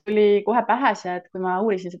 siis tuli kohe pähe see, et kui ma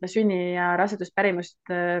uurisin seda sünni- ja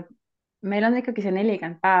raseduspärimust, meil on ikkagi see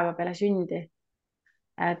 40 päeva peale sündi.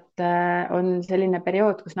 Et on selline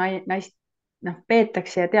periood, kus naist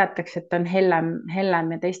peetakse ja teatakse, et on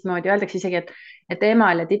hellem ja teistmoodi. Öeldakse isegi, et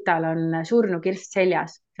emal ja tital on surnukirst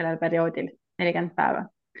seljas sellel perioodil 40 päeva.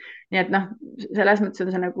 Nii et noh, selles mõttes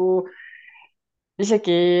on see nagu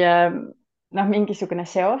isegi mingisugune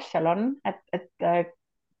seos seal on, et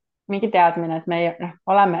mingi teadmine, et me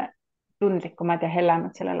oleme tundlikumad ja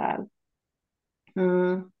hellemad sellel ajal.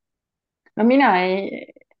 No mina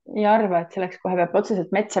ei arva, et selleks kohe peab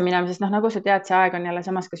otseselt metsa minema, sest nagu sa tead, see aeg on jälle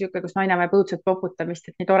samas ka sihuke, kus naine vajab õudset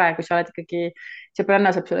poputamist, et nii tore, kui sa oled ikkagi,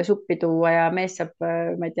 sõbranna saab sulle suppi tuua ja mees saab,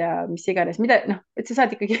 ma ei tea, mis iganes, et sa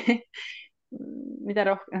saad ikkagi mida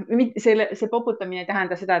rohkem, see poputamine ei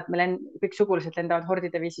tähenda seda, et meil kõik sugulased lendavad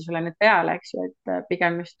hordide viisi sulle nüüd peale, eks ju, et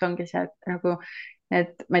pigem just ongi see, et nagu,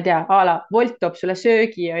 et ma ei tea, a la Wolt toob sulle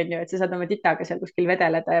söögi, on ju, et sa saad oma titaga seal kuskil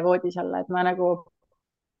vedeleda ja voodis olla, et ma nagu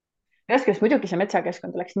ühest küljest muidugi see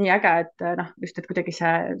metsakeskkond oleks nii äge, et just, et kuidagi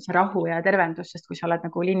see rahu ja tervendus, sest kui sa oled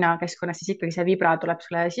nagu linnakeskkonnas, siis ikkagi see vibra tuleb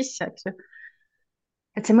sulle sisse, eks ju.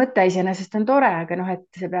 Et see mõte iseenesest on tore, aga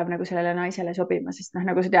et see peab nagu sellele naisele sobima, sest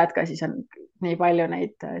nagu sa tead ka, siis on nii palju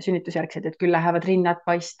neid sünnitusjärgseid, et küll lähevad rinnad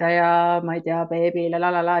paista ja ma ei tea, beebile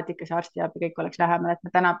et ikka see arstiabi kõik oleks lähemal, et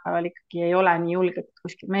me tänapäeval ikkagi ei ole nii julged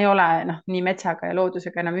kuskil, me ei ole nii metsaga ja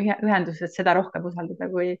loodusega enam ühenduses, et seda rohkem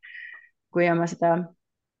usaldada kui oma seda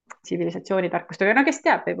tsivilisatsioonitarkust, aga kes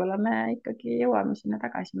teab, võib-olla me ikkagi jõuame sinna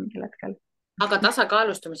tagasi mingil hetkel. Aga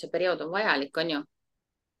tasakaalustamise periood on vajalik, on ju?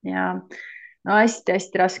 Ja no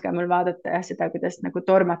hästi-hästi raske on mul vaadata jah seda, kuidas nagu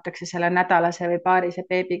tormatakse selle nädalase või paarise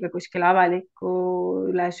beebiga kuskile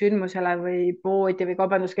avalikule sündmusele või poodi või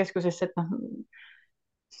kaubanduskeskusesse, et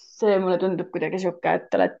see mulle tundub kuidagi sihuke, et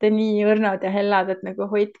te olete nii õrnad ja hellad, et nagu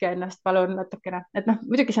hoidke ennast palun natukene, et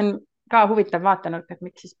muidugi see on ka huvitav vaatenurk, et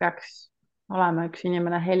miks siis peaks olema üks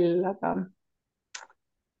inimene hell, aga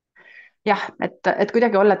jah, et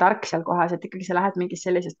kuidagi olla tark seal kohas, et ikkagi sa lähed mingist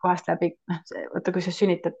sellisest kohast läbi, vaata, kui sa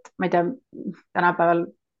sünnitad, ma ei tea, tänapäeval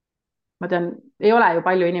ma tean, ei ole ju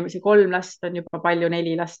palju inimesi, 3 last on juba palju,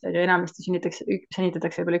 4 last on ju, enamasti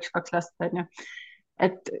sünnitatakse võib-olla 1-2 last on ju.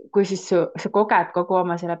 et kui siis sa koged kogu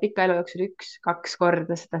oma selle pika elu jooksul 1-2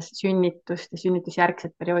 korda seda sünnitust ja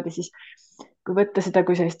sünnitusjärgset perioodi, siis kui võtta seda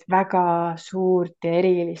kui sellist väga suurt ja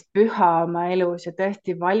erilist püha oma elus ja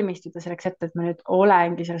tõesti valmistuda selleks ette, et ma nüüd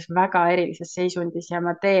olengi selles väga erilises seisundis ja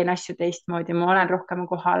ma teen asju teistmoodi, ma olen rohkem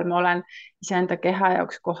kohal, ma olen iseenda keha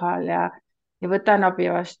jaoks kohal ja võtan abi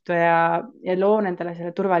vastu ja loon endale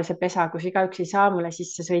selle turvalise pesa, kus igaüks ei saa mulle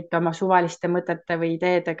sisse sõita oma suvaliste mõtete või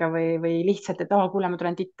ideedega või lihtsalt, et kuule, ma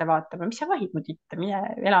tulen titte vaatama, mis sa vahid mu titte, mine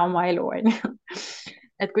ela oma elu, onju.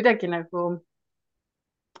 et kuidagi nagu,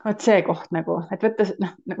 vot see koht nagu, et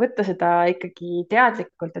võtta seda ikkagi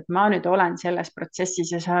teadlikult, et ma nüüd olen selles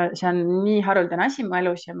protsessis ja see on nii haruldane asi mu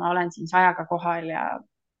elus ja ma olen siin 100-ga kohal ja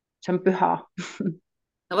see on püha.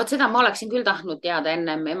 no vot seda ma oleksin küll tahtnud teada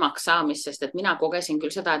ennem emaks saamist, sest et mina kogesin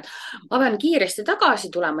küll seda, et ma pean kiiresti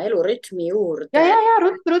tagasi tulema elurütmi juurde. ja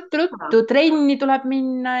ruttu, trenni tuleb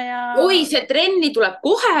minna ja. oi, see trenni tuleb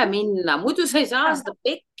kohe minna, muidu sa ei saa seda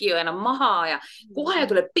pekki ju enam maha ja kohe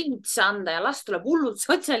tuleb pintsa anda ja last tuleb hullult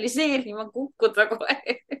sotsialiseerima kukkuda kohe.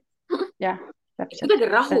 jah, täpselt.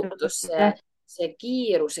 kuidagi rahutus, see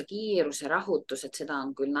kiiruse rahutus, et seda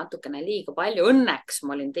on küll natukene liiga palju. Õnneks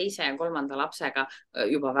ma olin 2. ja 3. lapsega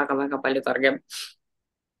juba väga-väga palju targem.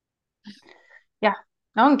 jah,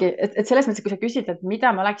 no ongi, et selles mõttes, kui sa küsid, et mida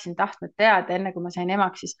ma oleksin tahtnud teada enne, kui ma sain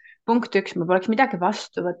emaks, siis punkt 1, ma poleks midagi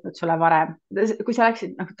vastu võtnud sulle varem. kui sa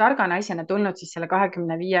oleksid targa naisena tulnud siis selle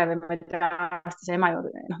 25 või ma ei tea aastase ema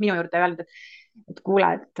juurde, minu juurde ja öelnud, et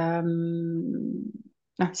kuule, et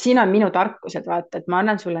siin on minu tarkused, vaata, et ma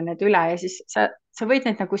annan sulle need üle ja siis sa võid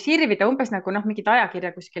neid nagu sirvida umbes nagu mingit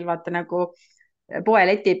ajakirja kuskil vaata nagu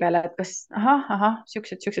poeleti peale, et kas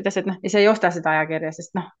siuksed asjad, ja sa ei osta seda ajakirja,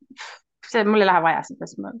 sest see mul ei lähe vaja,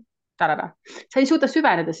 siis ma tarara. sa ei suuda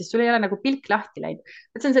süveneda, sest sul ei ole nagu pilk lahti läinud.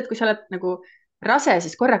 et see on see, et kui sa oled nagu rase,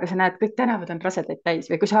 siis korraga sa näed, kõik tänavad on rasedaid täis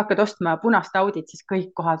või kui sa hakkad ostma punast Audit, siis kõik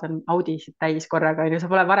kohad on Audisid täis korraga, sa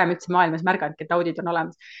pole varem üldse maailmas märganudki, et Audid on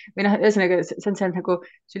olemas. või ühesõnaga see on nagu,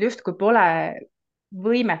 sul justkui pole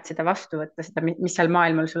võimet seda vastu võtta, seda, mis seal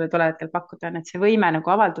maailmal sulle tol hetkel pakkuda on, et see võime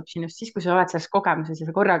nagu avaldub sinust siis, kui sa oled selles kogemuses ja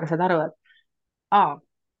sa korraga saad aru, et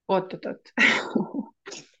oot.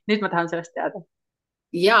 nüüd ma tahan sellest teada.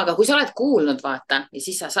 ja, aga kui sa oled kuulnud, vaata, ja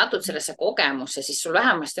siis sa satud sellesse kogemusse, siis sul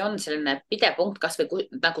vähemasti on selline pidev punkt kasvõi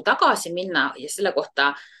nagu tagasi minna ja selle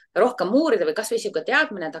kohta rohkem uurida või kasvõi sihuke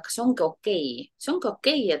teadmine, et aga see ongi okei. see ongi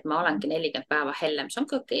okei, et ma olengi 40 päeva hellem, see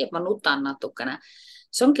ongi okei, et ma nutan natukene.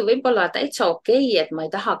 see ongi võib-olla täitsa okei, et ma ei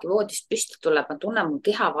tahagi voodist püsti tulla, et ma tunnen, mu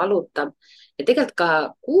keha valutab ja tegelikult ka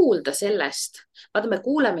kuulda sellest. vaata, me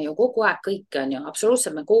kuuleme ju kogu aeg kõike, on ju,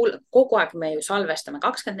 absoluutselt, kogu aeg me ju salvestame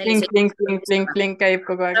 24/7. Link käib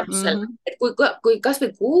kogu aeg. et kui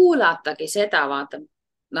kasvõi kuulatagi seda, vaata,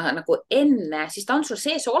 nagu enne, siis ta on sul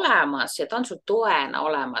sees olemas ja ta on sul toena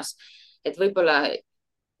olemas. et võib-olla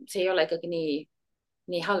see ei ole ikkagi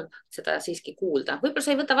nii halb seda siiski kuulda. võib-olla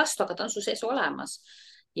sa ei võta vastu, aga ta on sul sees olemas.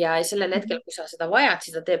 ja sellel hetkel, kui sa seda vajad,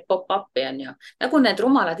 siis ta teeb pop-up'i, on ju. nagu need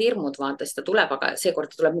rumalad hirmud, vaata, siis ta tuleb, aga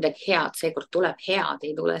seekord tuleb midagi head, seekord tuleb head,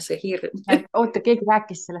 ei tule see hirm. oota, keegi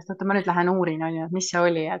rääkis sellest, oota, ma nüüd lähen uurin, on ju, mis see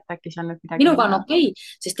oli, et äkki see on nüüd midagi. minuga on okei,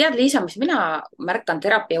 sest tead, Liisa, mis mina märkan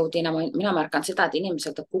terapeudina, mina märkan seda, et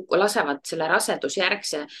inimesed lasevad selle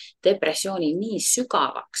rasedusjärgse depressiooni nii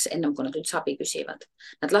sügavaks, ennem kui nad üldse abi küsivad.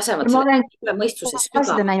 Nad lasevad selle mõistuse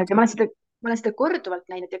sügavaks. Ma olen seda korduvalt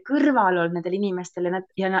näinud ja kõrval olnud nendel inimestel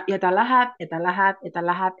ja ta läheb ja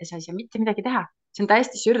sa ei saa mitte midagi teha. See on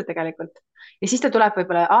täiesti sür tegelikult. Ja siis ta tuleb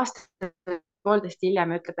võib-olla aasta poolteist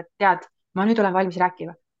hiljem ja ütleb, et tead, ma nüüd olen valmis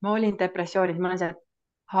rääkima. Ma olin depressioonis, ma olen see,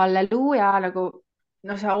 halleluuja, nagu,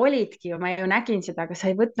 sa olidki ju, ma ju nägin seda, aga sa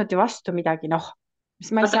ei võtnud ju vastu midagi,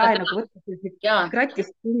 mis ma ei saa nagu võtta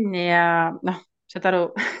kratist kinni ja saad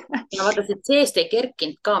aru. ja vaata, et seest ei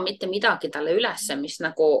kerkinud ka mitte midagi talle ülesse, mis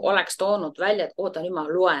nagu oleks toonud välja, et oota, nüüd ma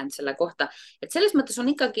loen selle kohta. et selles mõttes on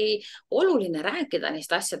ikkagi oluline rääkida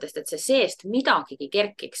neist asjadest, et see seest midagigi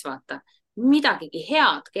kerkiks, vaata. midagigi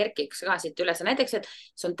head kerkiks ka siit üles. näiteks, et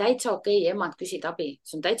see on täitsa okei, emad küsid abi.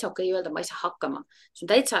 see on täitsa okei öelda, ma ei saa hakkama. see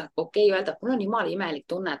on täitsa okei öelda, et mul on jumala imelik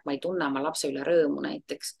tunne, et ma ei tunne oma lapse üle rõõmu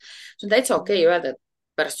näiteks. see on täitsa okei öelda, et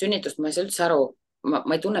pärast sünnitust ma ei saa üldse aru,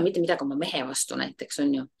 ma ei tunne mitte midagi oma mehe vastu näiteks,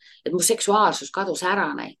 on ju. et mu seksuaalsus kadus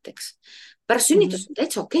ära näiteks. pärast sünnitust on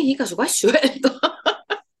täitsa okei igasugu asju öelda.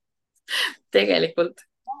 tegelikult.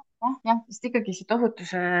 jah, sest ikkagi see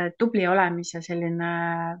tohutuse tubli olemise selline,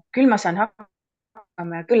 küll ma saan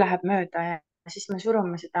hakkama ja küll läheb mööda ja siis me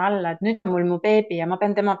surume seda alla, et nüüd on mul mu beebi ja ma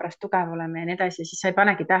pean tema pärast tugev olema ja nii edasi, siis sa ei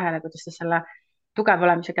panegi tähele, kuidas sa selle tugev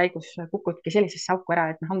olemise käigus kukudki sellisesse auku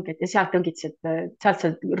ära, et ongi, et ja sealt õngitsed, sealt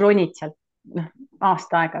sa ronid sealt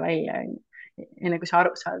aasta aega välja enne kui sa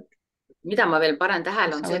aru saad, mida ma veel panen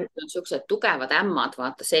tähele, kus on sa see, et on siuksed tugevad ämmad,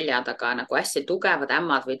 vaata selja taga nagu hästi tugevad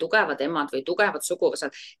ämmad või tugevad emad või tugevad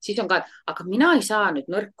suguvõsad. siis on ka, et aga mina ei saa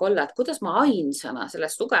nüüd nõrk olla, et kuidas ma ainsana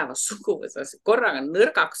selles tugevas suguvõsas korraga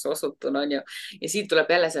nõrgaks osutun, onju. ja siit tuleb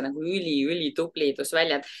jälle see nagu ülitublidus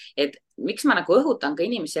välja, et miks ma nagu õhutan ka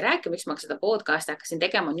inimesi rääkima, miks ma seda podcast'i hakkasin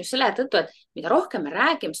tegema, on just selle tõttu, et mida rohkem me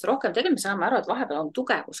räägime, seda rohkem tegelikult me saame aru, et vahepeal on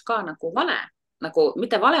tugevus ka nagu vale, nagu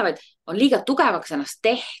mitte vale, vaid on liiga tugevaks ennast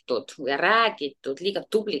tehtud ja räägitud, liiga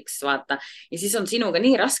tubliks, vaata. ja siis on sinuga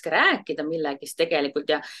nii raske rääkida millegist tegelikult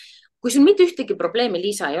ja kui sul mitte ühtegi probleemi,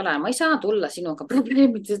 Liisa, ei ole, ma ei saa tulla sinuga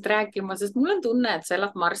probleemidest rääkima, sest mul on tunne, et sa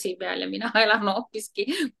elad Marsi peal ja mina elan hoopiski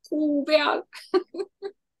Kuu peal.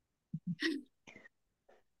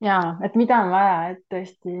 ja, et mida on vaja, et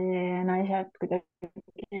tõesti naised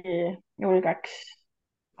kuidagi julgeks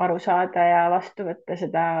aru saada ja vastu võtta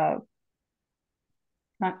seda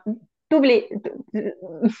no,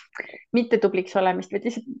 mitte tubliks olemist, vaid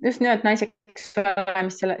lihtsalt just nimelt naiseks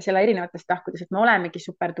olemist selle erinevates tahkudes, et me olemegi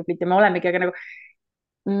super tublid ja me olemegi, aga nagu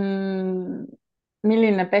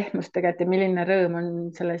milline pehmus tegelikult ja milline rõõm on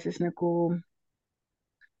selles nagu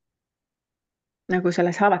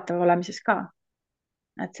selles haavatava olemises ka.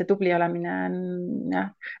 et see tubli olemine on jah,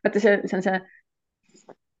 vaata see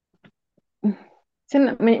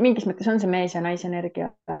on mingis mõttes on see mees ja naise energia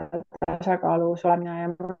tasakaalus olemine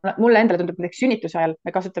ja mulle endale tundub, näiteks sünnituse ajal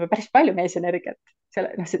me kasutame päris palju meesenergiat.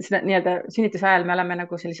 Seda nii-öelda sünnituse ajal me oleme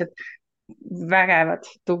nagu sellised vägevad,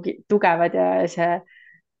 tugevad ja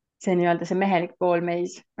see nii-öelda see mehelik pool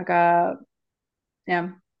meis, aga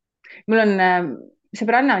jah, mul on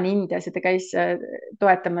sõbranna on Indias ja ta käis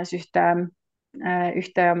toetamas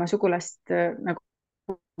ühte oma sugulast nagu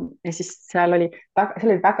ja siis seal oli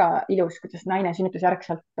väga ilus, kuidas naine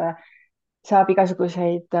sünnitusjärgselt saab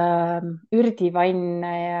igasuguseid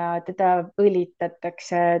ürdivanne ja teda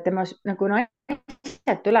õlitatakse, tema nagu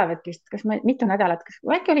naised tulevadki vist, kas mitu nädalat, kas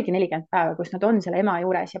äkki oligi 40 päeva, kus nad on selle ema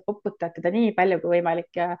juures ja poputavad teda nii palju kui võimalik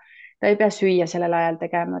ja ta ei pea süüa sellel ajal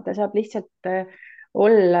tegema, ta saab lihtsalt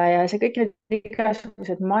olla ja see kõik need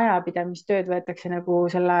igasugused majapidamistööd võetakse nagu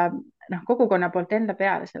selle kogukonna poolt enda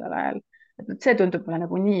peale sellel ajal. et see tundub mulle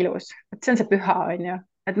nagu nii ilus, et see on see püha, on ju,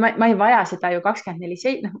 et ma ei vaja seda ju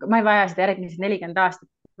 24/7, ma ei vaja seda järgmised 40 aastat,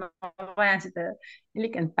 ma vajan seda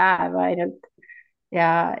 40 päeva ainult ja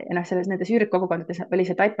nendes üürikogukondades oli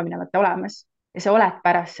see taipamine vaata olemas ja sa oled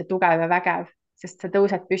pärast see tugev ja vägev, sest sa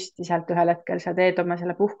tõused püsti sealt ühel hetkel, sa teed oma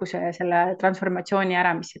selle puhkuse ja selle transformatsiooni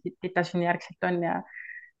ära, mis see titasünni järgselt on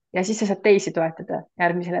ja siis sa saad teisi toetada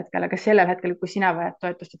järgmisel hetkel, aga sellel hetkel, kui sina vajad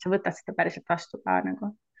toetust, et sa võtad seda päriselt vastu ka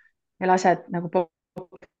nagu ja lased nagu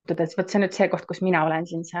puutuda, et vot see on nüüd see koht, kus mina olen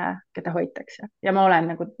siin see, keda hoitakse ja ma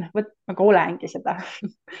olen nagu, nagu olengi seda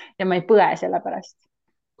ja ma ei põe selle pärast.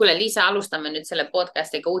 kuule, Liisa, alustame nüüd selle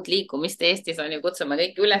podcast'iga uut liikumist Eestis on ju, kutsume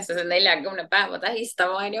kõiki üles see 40 päeva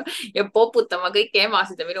tähistama on ju ja poputama kõiki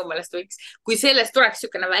emasid ja minu meelest võiks, kui sellest tuleks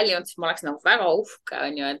niisugune väljund, siis ma oleks nagu väga uhke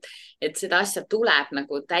on ju, et seda asja tuleb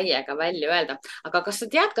nagu täiega välja öelda. aga kas sa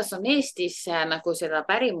tead, kas on Eestis nagu seda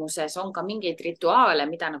pärimuses on ka mingeid rituaale,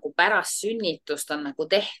 mida nagu pärast sünnitust on nagu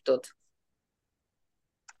tehtud?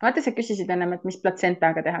 vaata, sa küsisid ennem, et mis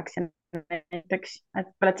platsentaga tehakse näiteks, et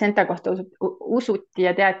platsenta kohta usuti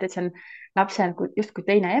ja teati, et see on lapsel justkui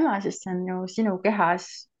teine ema, sest see on ju sinu kehas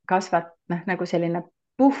nagu selline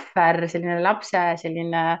puhver, selline lapse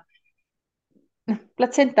selline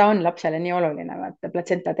platsenta on lapsele nii oluline, vaata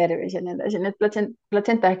platsenta tervis ja nii edasi, nii et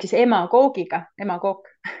platsenta ehk siis emakook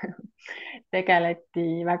tegeleti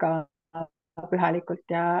väga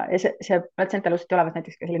pühalikult ja see platsental uskuti olevat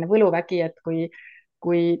näiteks ka selline võluvägi, et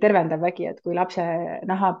kui tervendav vägi, et kui lapse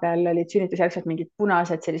naha peal olid sünnitusjärgselt mingid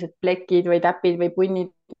punased sellised plekid või täpid või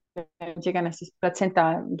punnid, mis iganes, siis platsenta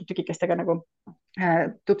mingi tükikestega nagu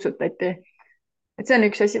tupsutati. et see on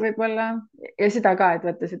üks asi võib-olla ja seda ka, et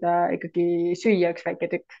vaata seda ikkagi süüa üks väike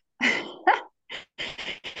tükk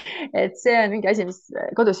et see on mingi asi, mis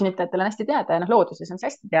kodusünnitajatel on hästi teada ja looduses on see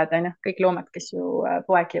hästi teada, on ju, kõik loomad, kes ju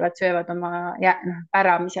poegivad, söövad oma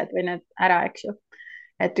päramised või need ära, eks ju.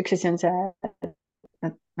 et üks asi on see,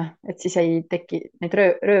 et siis ei teki, need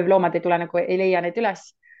röövloomad ei tule nagu, ei leia neid üles,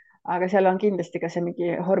 aga seal on kindlasti ka see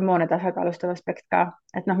mingi hormoone tasakaalustav aspekt ka,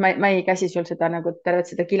 et ma ei käsi sul seda nagu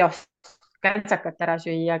tervet seda kilost käntsakat ära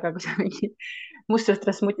süüa, aga kui sa mingi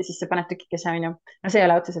mustsustra smuuti sisse paned tükikese, on ju, no see ei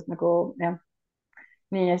ole otseselt nagu jah,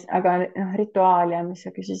 nii, aga rituaal ja mis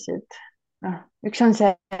sa küsisid, üks on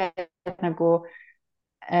see, et nagu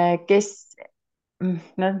kes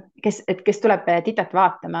kes tuleb titat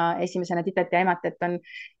vaatama, esimesena titat ja ematet on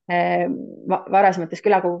varasemates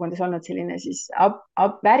külakogukondades olnud selline siis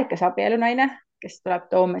väärikas abielunaine, kes tuleb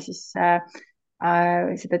tooma siis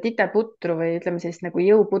seda titeputru või ütleme sellist nagu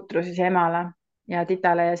jõuputru siis emale ja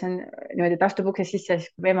titale ja see on niimoodi, et astub uksest sisse,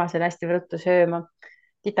 siis kui ema selle hästi ruttu sööma.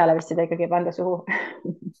 Titale vist seda ikkagi ei panda suhu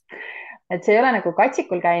et see ei ole nagu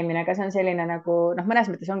katsikul käimine, aga see on selline nagu noh, mõnes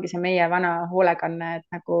mõttes ongi see meie vana hoolekanne, et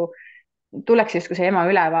nagu tuleks justkui see ema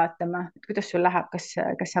üle vaatama, et kuidas sul läheb,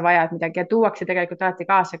 kas sa vajad midagi ja tuuakse tegelikult alati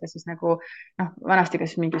kaasa, kas siis nagu noh, vanasti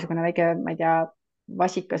kas mingisugune väike, ma ei tea,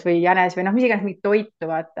 vasikas või jänes või noh, mis iganes mingit toitu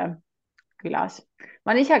vaata külas.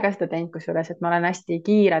 ma olen ise ka seda teinud, kusjuures, et ma olen hästi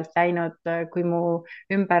kiirelt läinud, kui mu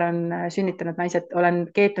ümber on sünnitanud naised, olen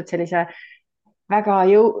keetnud sellise väga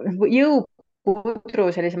jõupudru,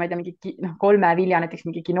 sellise, ma ei tea, mingi noh, 3 vilja, näiteks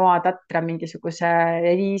mingi quinoa tatra, mingisuguse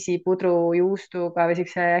riisipudru juustuga või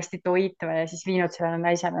siukse hästi toitva ja siis viinud sellele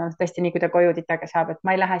naisele, noh tõesti nii, kui ta koju titaga saab, et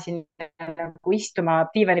ma ei lähe sinna nagu istuma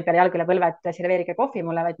diivani peale jalg üle põlve, et serveerige kohvi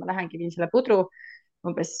mulle, vaid ma lähengi, viin selle pudru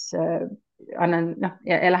umbes annan noh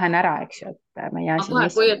ja lähen ära, eks ju, et ma ei jää ma sinna kohe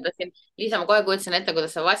istuma. kujutasin, Liisa, ma kohe kujutasin ette,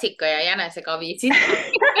 kuidas sa vasika ja jänesega viisid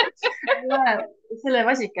selle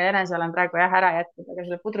vasika jänese olen praegu jah ära jätnud, aga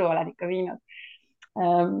selle pudru olen ikka viinud.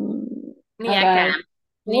 nii Aga äge,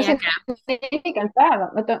 nii see äge. on 40 päeva,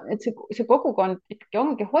 vaata, et see kogukond ikkagi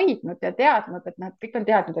ongi hoidnud ja teadnud, et nad kõik on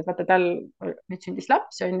teadnud, et vaata, tal nüüd sündis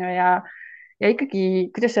laps, on ju, ja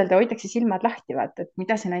ikkagi, kuidas öelda, hoitakse silmad lahti, vaata, et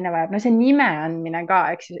mida see naine vajab. No see nime andmine ka,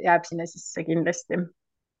 eks ju, jääb sinna sisse kindlasti.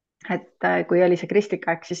 Et kui oli see kristlik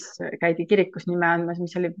aeg, siis käidi kirikus nime andmas,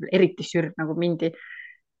 mis oli eriti sürd, nagu mindi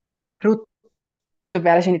ruttu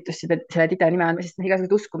peale sünnitust selle tite nime andma, sest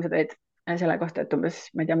igasugused uskumused olid selle kohta, et umbes,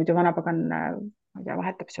 ma ei tea, muidu vanapagan, ma ei tea,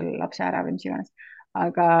 vahetab sul lapse ära või mis iganes.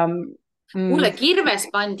 Aga kuule, kirves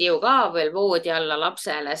pandi ju ka veel voodi alla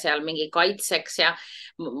lapsele seal mingi kaitseks ja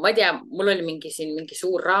ma ei tea, mul oli mingi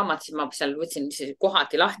suur raamat, siis ma seal võtsin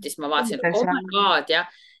kohati lahti, siis ma vaatasin, oh my god ja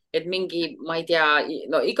et mingi, ma ei tea,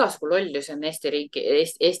 no igasugu lollus on Eesti riiki,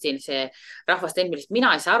 Eesti see rahvas teinud, millest mina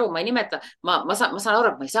ei saa aru, ma ei nimeta, ma saan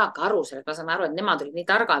aru, et ma ei saa ka aru sellest, ma saan aru, et nemad olid nii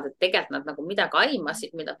targad, et tegelikult nad nagu midagi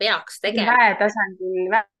aimasid, mida peaks tegema.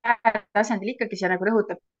 väetasandil ikkagi see nagu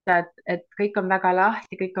rõhutab seda, et kõik on väga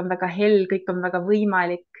lahti, kõik on väga hell, kõik on väga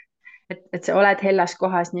võimalik. Et sa oled hellas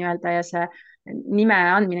kohas nii-öelda ja see nime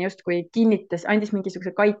andmine justkui kinnitas, andis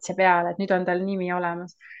mingisuguse kaitse peale, et nüüd on tal nimi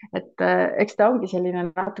olemas. Et eks ta ongi selline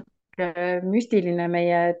natuke müstiline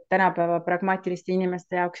meie tänapäeva pragmaatiliste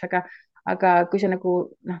inimeste jaoks, aga kui sa nagu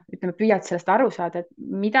noh, ütleme, püüad sellest aru saada, et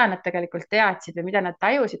mida nad tegelikult teadsid või mida nad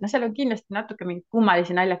tajusid, noh, seal on kindlasti natuke mingeid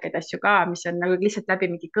kummalisi naljakaid asju ka, mis on nagu lihtsalt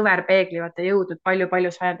läbi mingi kõverpeegli vaata jõudnud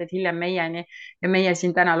palju-palju sajandeid hiljem meieni ja meie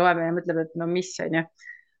siin täna loeme ja mõtleme, et no mis on ju.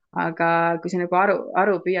 Aga kui sa nagu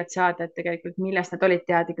aru püüad saada, et tegelikult millest nad olid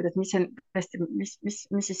teadlikud, et mis on tõesti,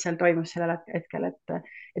 mis siis seal toimus sellel hetkel,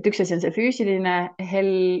 et üks asi on see füüsiline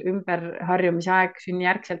hell ümberharjumise aeg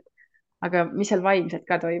sünnijärgselt, aga mis seal vaimselt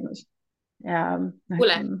ka toimus ja noh,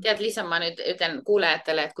 kuule, tead, Liisa, ma nüüd ütlen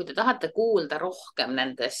kuulajatele, et kui te tahate kuulda rohkem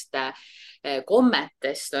nendest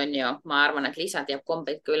kommetest, on ju, ma arvan, et Liisa teab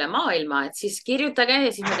kombeid ka üle maailma, et siis kirjutage ja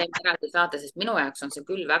siis me teeme eraldi saate, sest minu jaoks on see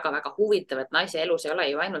küll väga-väga huvitav, et naise elus ei ole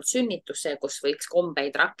ju ainult sünnitus see, kus võiks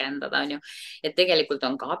kombeid rakendada, on ju. et tegelikult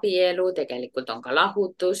on ka abielu, tegelikult on ka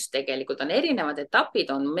lahutus, tegelikult on erinevad etapid,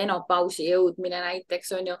 on menopausi jõudmine näiteks,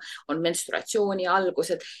 on ju, on menstruatsiooni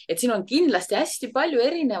algused, et siin on kindlasti hästi palju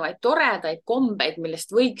erinevaid toredaid kombeid, millest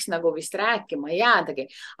võiks nagu vist rääkima jäädagi.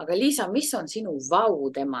 aga Liisa, mis on sinu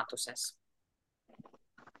vaud emaduses?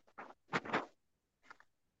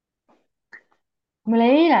 mul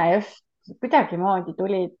eile just kuidagimoodi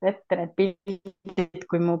tulid ette need pildid,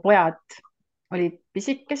 kui mu pojad olid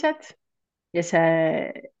pisikesed ja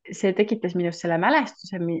see tekitas minust selle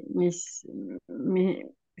mälestuse, mis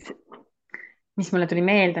mulle tuli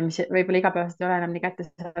meelde, mis võib-olla igapäevaselt ei ole enam nii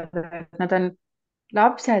kättesaadav. Nad on,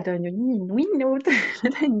 lapsed on ju nii nunnud,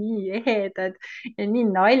 nad on nii ehedad ja nii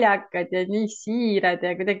naljakad ja nii siirad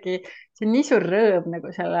ja kuidagi see on nii suur rõõm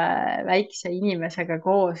nagu selle väikse inimesega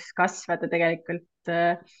koos kasvada tegelikult.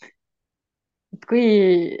 Et kui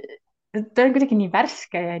ta on kuidagi nii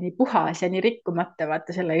värske ja nii puhas ja nii rikkumata,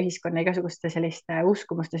 vaata selle ühiskonna igasuguste selliste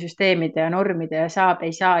uskumuste, süsteemide ja normide ja saab,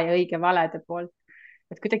 ei saa ja õige-valede poolt.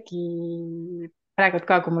 Et kuidagi praegu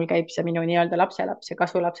ka, kui mul käib see minu nii-öelda lapselaps ja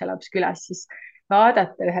kasvulapselaps külas, siis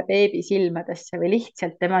vaadata ühe beebi silmadesse või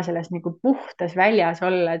lihtsalt tema selles nagu puhtas väljas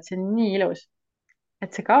olla, et see on nii ilus.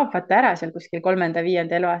 Et see kaob vaata ära seal kuskil 3.–5.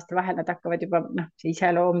 eluaasta vahel, nad hakkavad juba, noh, see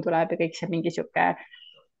iseloom tuleb ja kõik see mingi sihuke,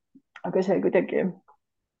 aga see kuidagi,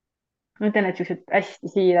 ma ütlen, et siuksed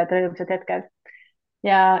hästi siirad, rõõmsad hetked.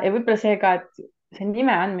 Ja võib-olla see ka, et see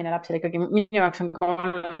nime andmine lapsele ikkagi minu jaoks on ka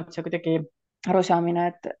olnud see kuidagi arusaamine,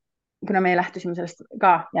 et kuna meie lähtusime sellest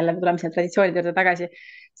ka, jälle tuleme selle traditsioonide juurde tagasi,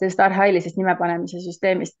 sellest arhailisest nimepanemise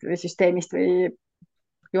süsteemist või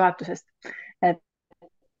juhatusest. et,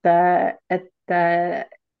 et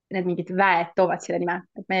need mingid väed toovad selle nime,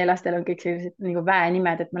 et meie lastel on kõik sellised nagu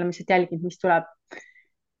väenimed, et me oleme lihtsalt jälginud, mis tuleb.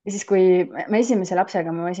 Ja siis, kui me esimese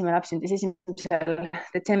lapsega, mu esimene laps sündis 1.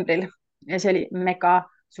 detsembril ja see oli mega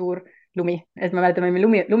suur lumi, et ma mäletan, me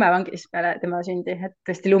olime lumevangis peale tema sündi, et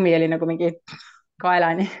tõesti lumi oli nagu mingi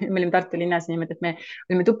kaelani. Me olime Tartu linnas niimoodi, et me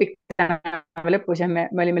olime Tupiktänava lõpus ja me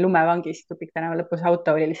olime lumevangis Tupiktänava lõpus,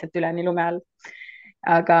 auto oli lihtsalt üleni lume all.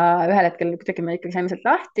 Aga ühel hetkel kuidagi me ikkagi saime sealt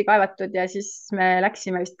lahti kaevatud ja siis me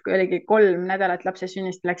läksime vist, kui oligi 3 nädalat lapse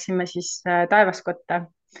sünnist, läksime siis taevaskotta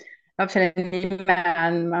lapsele nime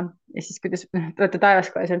andma ja siis kuidas, vaata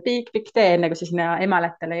taevaskojas on pikk tee, enne kui sa sinna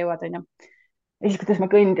emalatele jõuad, onju. Ja siis, kuidas ma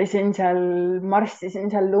kõndisin seal, marssisin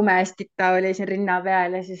seal lumes, tita oli siin rinna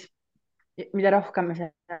peal ja siis mida rohkem me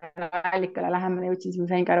sellele allikale lähemale jõudsin, siis ma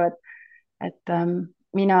saingi aru, et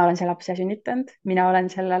mina olen see lapse sünnitanud, mina olen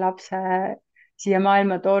selle lapse siia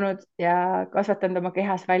maailma toonud ja kasvatanud oma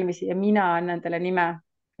kehas valmis ja mina annan talle nime.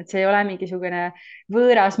 Et see ei ole mingisugune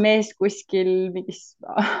võõras mees kuskil mingis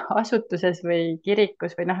asutuses või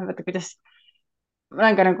kirikus või noh, vaata kuidas ma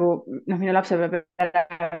olen ka nagu noh, minu lapsepõlve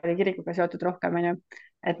oli kirikuga seotud rohkem, onju,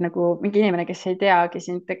 et nagu mingi inimene, kes ei teagi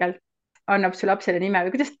sind tegelikult annab su lapsele nime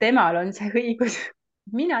või kuidas temal on see õigus.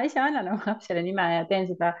 Mina ise annan oma lapsele nime ja teen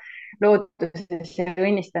seda looduses ja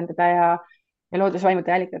õnnistan teda ja loodusvaimude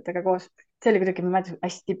allikatega koos. See oli kuidagi, ma mäletan,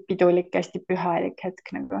 hästi pidulik, hästi pühalik hetk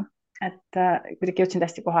nagu, et kuidagi jõudsin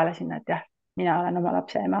hästi kohale sinna, et jah, mina olen oma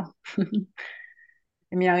lapse ema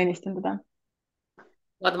ja mina õnnistan teda.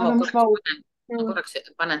 vaata, Aga mis ma ma korraks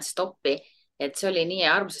panen stoppi, et see oli nii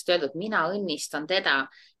armsasti öeldud, mina õnnistan teda,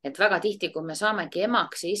 et väga tihti, kui me saamegi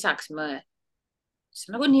emaks ja isaks, see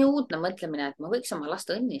on nagu nii uudne mõtlemine, et ma võiks oma last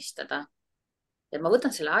õnnistada. Et ma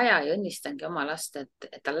võtan selle aja ja õnnistangi oma last, et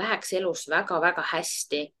tal läheks elus väga-väga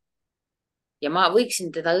hästi. Ja ma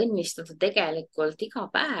võiksin teda õnnistada tegelikult iga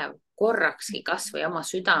päev korrakski kasvõi oma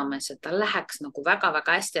südames, et tal läheks nagu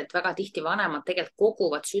väga-väga hästi, et väga tihti vanemad tegelikult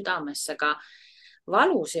koguvad südamesse ka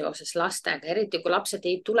valu seoses lastega, eriti kui lapsed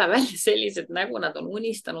ei tule välja sellised, nagu nad on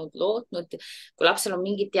unistanud, lootnud. Kui lapsel on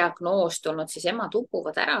mingi diagnoos tulnud, siis emad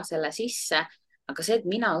upuvad ära selle sisse. Aga see, et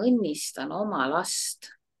mina õnnistan oma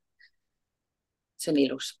last, see on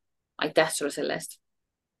ilus. Aitäh sulle selle eest.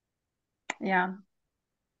 ja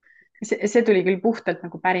see tuli küll puhtalt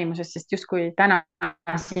nagu pärimusest, sest justkui täna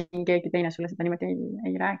siin keegi teine sulle seda niimoodi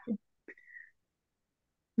ei räägi.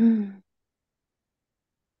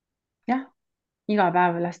 Jah, iga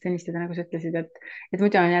päev last õnnistada, nagu sa ütlesid, et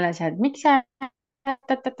muidu on jälle see, et miks sa,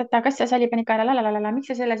 kas sa salipanika ära, lalalala, miks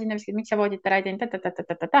sa selle sinna viskad, miks sa voodit ära ei teinud,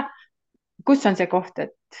 kus on see koht,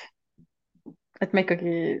 et ma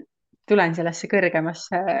ikkagi tulen sellesse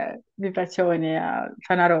kõrgemasse vibratsiooni ja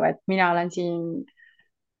saan aru, et mina olen siin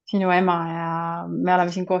sinu ema ja me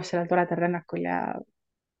oleme siin koos sellel toredal rännakul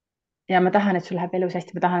ja ma tahan, et sul läheb elus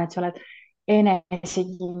hästi, ma tahan, et sa oled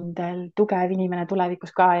enesekindel, tugev inimene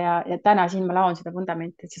tulevikus ka ja täna siin ma laon seda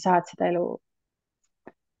vundamenti, et sa saad seda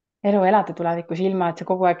elu elada tulevikus, ilma et sa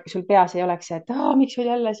kogu aeg sul peas ei oleks see, et miks sul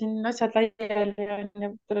jälle siin otsad laiali,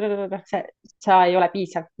 sa ei ole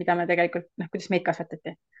piisav, mida me tegelikult, noh, kuidas meid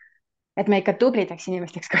kasvatati. Et me ikka tublideks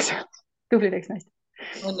inimesteks kasvame, tublideks naisteks.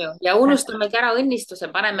 Ja unustamegi ära õnnistuse,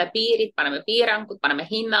 paneme piirid, paneme piirangud, paneme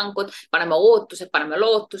hinnangud, paneme ootused, paneme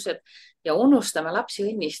lootused ja unustame lapsi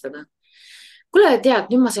õnnistada. Kuule,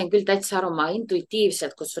 tead, nüüd ma sain küll täitsa aru, ma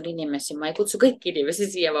intuitiivselt kutsun inimesi, ma ei kutsu kõiki inimesi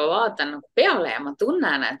siia, ma vaatan nagu peale ja ma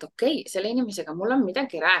tunnen, et okei, selle inimesega mul on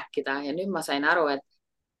midagi rääkida ja nüüd ma sain aru, et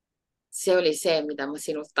see oli see, mida ma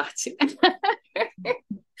sinult tahtsin.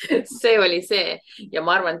 See oli see ja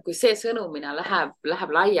ma arvan, et kui see sõnumina läheb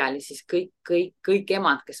laiali, siis kõik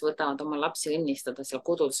emad, kes võtavad oma lapsi õnnistada, seal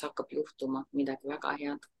kodus hakkab juhtuma midagi väga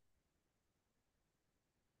head.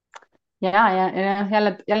 Ja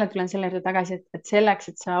jälle tulen selle juurde tagasi, et selleks,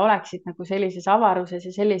 et sa oleksid nagu sellises avaruses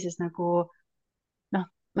ja sellises nagu noh,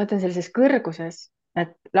 ma ütlen sellises kõrguses,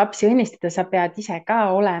 et lapsi õnnistada, sa pead ise ka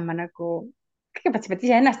olema nagu, kõigepealt sa pead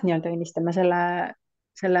ise ennast nii-öelda õnnistama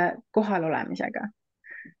selle kohal olemisega.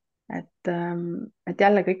 Et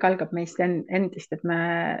jälle kõik algab meist endist, et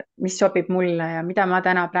mis sobib mulle ja mida ma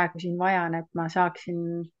täna praegu siin vajan, et ma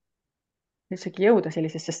saaksin üldsegi jõuda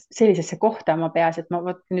sellisesse kohta oma peas, et ma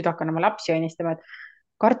nüüd hakkan oma lapsi õnnistama, et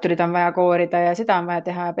kartulid on vaja koorida ja seda on vaja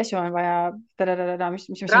teha ja pesu on vaja.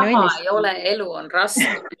 Raha ei ole, elu on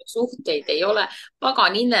raske, suhteid ei ole,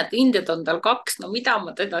 pagan hinded on tal 2, no mida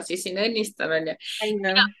ma teda siis siin õnnistan on ju.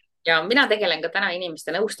 Ja mina tegelen ka täna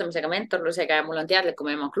inimeste nõustamisega, mentorlusega ja mul on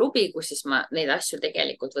teadlikum ema klubi, kus siis ma neid asju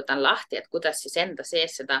tegelikult võtan lahti, et kuidas siis enda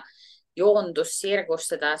sees seda joondust,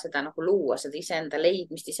 sirgust, seda nagu luua, seda iseenda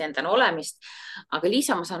leidmist, iseendana olemist. aga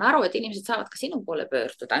Liisa, ma saan aru, et inimesed saavad ka sinu poole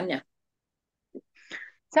pöörduda, on ju?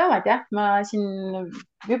 saavad jah, ma siin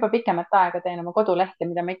juba pikemat aega teen oma kodulehte,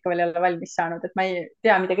 mida ma ikka veel ei ole valmis saanud, et ma ei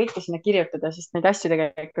tea, mida kõike sinna kirjutada, sest neid asju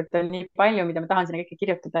tegelikult on nii palju, mida ma tahan sinna kõike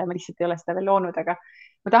kirjutada ja ma lihtsalt ei ole seda veel loonud, aga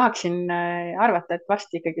ma tahaksin arvata, et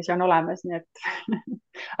varsti ikkagi see on olemas, nii et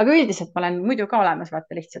aga üldiselt ma olen muidu ka olemas,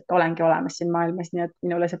 vaata lihtsalt olengi olemas siin maailmas, nii et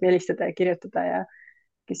minule saab helistada ja kirjutada ja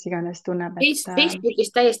kes iganes tunneb, et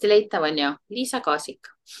Facebookis täiesti leitav on ju, Liisa Kaasik.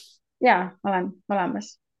 ja olen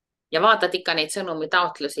olemas. Ja vaatad ikka neid sõnumi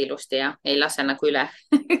taotlusi ilusti ja ei lase nagu üle.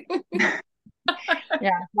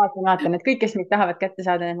 ja vaatan, et kõik, kes mind tahavad kätte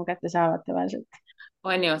saada, need mu kätte saavad tavaliselt.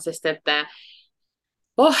 On ju, sest et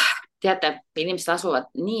teate, inimesed asuvad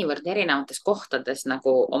niivõrd erinevates kohtades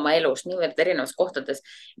nagu oma elus, niivõrd erinevates kohtades,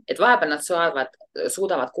 et vahepeal nad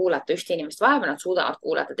suudavad kuulata ühte inimest, vahepeal nad suudavad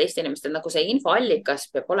kuulata teist inimest, et nagu see infoallikas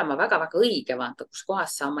peab olema väga-väga õige, vaata, kus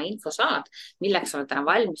kohas sa oma info saad, milleks sa oled täna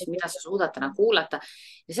valmis, mida sa suudad täna kuulata.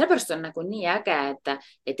 Ja sellepärast on nagu nii äge,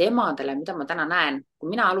 et emadele, mida ma täna näen, kui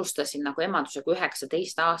mina alustasin nagu emadusega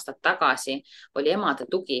 19 aastat tagasi, oli emade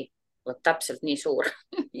tugi täpselt nii suur.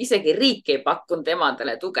 Isegi riik ei pakkunud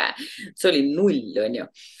emadele tuge. See oli 0, on ju.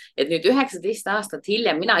 Et nüüd 19 aastat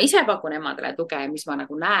hiljem mina ise pakun emadele tuge ja mis ma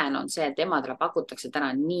nagu näen, on see, et emadele pakutakse täna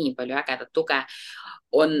nii palju ägedat tuge.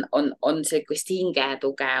 On sellist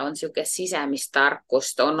hingetuge, on sellist sisemist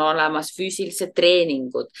tarkust, on olemas füüsilised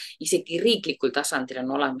treeningud, isegi riiklikul tasandil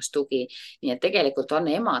on olemas tugi. Nii et tegelikult on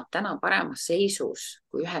emad täna paremas seisus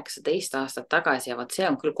kui 19 aastat tagasi ja vaat see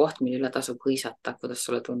on küll koht, mille üle tasub hõisata. Kuidas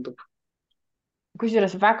sulle tundub?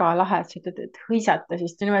 Kusjuures väga lahe, et sa ütled, et hõisata,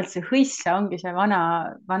 siis nimelt see hõissa ongi see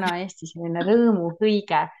vana Eesti selline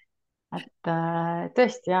rõõmuhõige. Et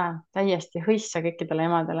tõesti jaa, täiesti hõissa kõikidele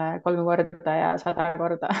emadele 3 korda ja 100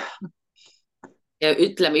 korda. Ja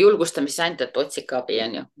ütleme julgustame siis ainult, et otsike abi,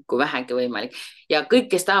 on ju, kui vähegi võimalik. Ja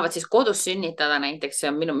kõik, kes tahavad siis kodus sünnitada näiteks,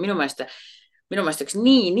 see on minu meelest üks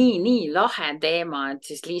nii lahe teema, et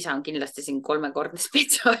siis Liisa on kindlasti siin 3-kordne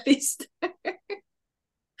spetsialist.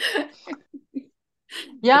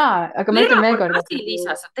 Jaa, aga ma ütlen veel kord.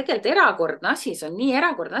 Liisa, see on tegelikult erakordne asi, see on nii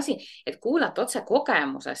erakordne asi, et kuulata otse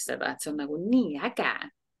kogemusest seda, et see on nagu nii äge.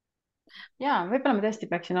 Jaa, võib-olla ma tõesti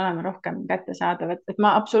peaksin olema rohkem kättesaadav, et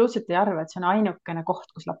ma absoluutselt ei arva, et see on ainukene koht,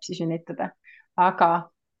 kus lapsi sünnitada, aga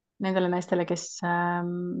nendele naistele, kes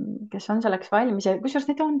on selleks valmis ja kusjuures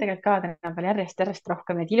neid on tegelikult ka tänapäeval järjest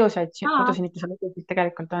rohkem, neid ilusaid kodusünnituse lugusid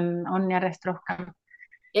tegelikult on järjest rohkem.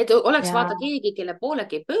 Et oleks vaata keegi, kelle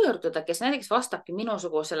poolegi pöörduda, kes näiteks vastabki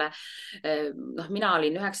minusugusele, mina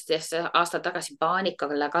olin 19 aastat tagasi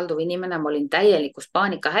paanikale kalduv inimene, ma olin täielikus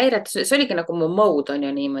paanikahäiret, see oligi nagu mu mode on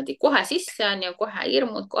ju niimoodi, kohe sisse on ju, kohe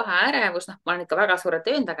hirmud, kohe ärevus, ma olen ikka väga suure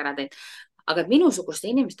töönd ära teinud. Aga minusuguste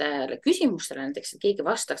inimestele küsimustele näiteks, et keegi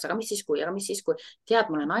vastaks, aga mis siis kui, tead,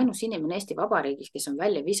 ma olen ainus inimene Eesti Vabariigis, kes on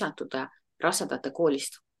välja visatud rasedate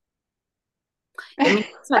koolist.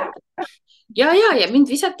 Ja mind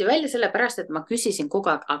visati välja sellepärast, et ma küsisin kogu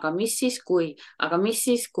aeg, aga mis siis kui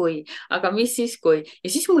ja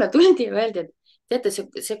siis mulle tuldi ja öeldi, et teate,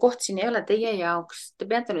 see koht siin ei ole teie jaoks, te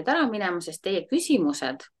peate nüüd ära minema, sest teie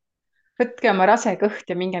küsimused. Võtke oma rase kõht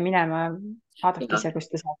ja minge minema, vaadake ise, kus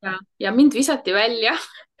te saate. Ja mind visati välja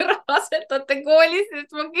rasedate koolist,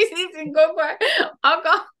 sest ma küsisin kogu aeg,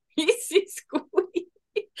 aga mis siis kui?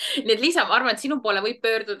 Nii et Liisa, ma arvan, et sinu poole võib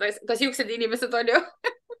pöörduda ka siuksed inimesed on ju.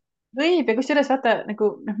 Võib ja kusjuures vaata nagu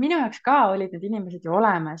minu jaoks ka olid need inimesed ju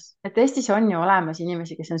olemas, et Eestis on ju olemas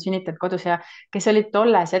inimesi, kes on sünnitanud kodus ja kes olid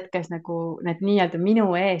tolles hetkes nagu need nii-öelda minu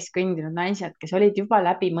ees kõndinud naised, kes olid juba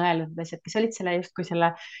läbi mõelnud asjad, kes olid justkui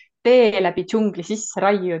selle tee läbi džungli sisse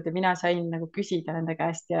raiunud ja mina sain nagu küsida nende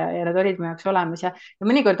käest ja nad olid mu jaoks olemas ja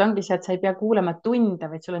mõnikord ongi see, et sa ei pea kuulama tunde,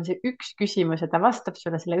 vaid sul on see üks küsimus ja ta vastab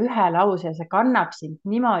sulle selle ühe lause ja see kannab sind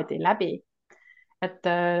niimoodi läbi. Et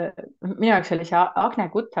minu jaoks oli see Agne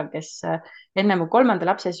Kuthav, kes enne mu 3.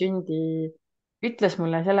 lapse sündi ütles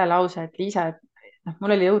mulle selle lause, et Liisa, et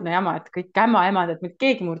mul oli õudne jama, et kõik ämmaemad, et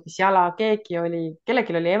keegi murdis jala, kellelgi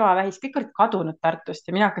oli emavähis, kõik olid kadunud Tartust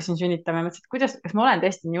ja mina hakkasin sünnitama ja mõtlesin, et kas ma olen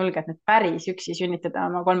tõesti nii julge, et nüüd päris üksi sünnitada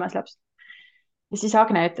oma 3. laps. Ja siis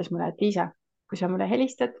Agne ütles mulle, et Liisa, kui sa mulle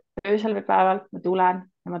helistad öösel või päeval, ma tulen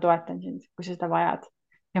ja ma toetan sind, kui sa seda vajad.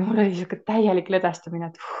 Ja mul oli niisugune täielik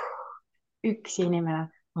lõdestumine, et üks inimene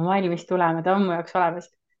on valmis tulema, ta on mu jaoks olemas.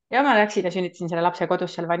 Ja ma läksin ja sünnitasin selle lapse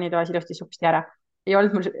kodus seal vannitoas ilusti supsti ära. Ei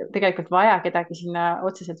olnud mul tegelikult vaja kedagi sinna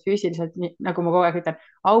otseselt füüsiliselt, nagu ma kogu aeg ütlen,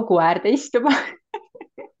 augu äärde istuma.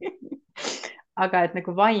 Aga et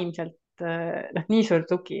nagu vaimselt nii suur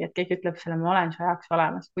tugi, et keegi ütleb sulle, ma olen su jaoks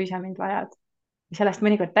olemas, kui sa mind vajad. ja sellest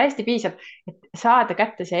mõnikord täiesti piisab, et saada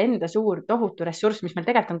kätte see enda suur tohutu ressurss, mis meil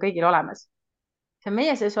tegelikult on kõigil olemas. see on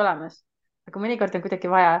meie sees olemas, aga mõnikord on kuidagi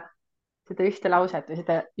vaja seda ühte lauset või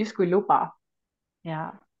seda justkui luba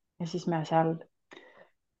ja siis me seal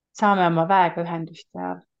saame oma väega ühendust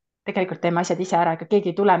ja tegelikult teeme asjad ise ära, ega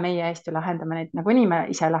keegi ei tule meie eest ju lahendama neid, nagunii me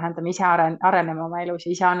ise lahendame, ise areneme oma elus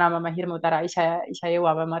ja ise anname oma hirmud ära, ise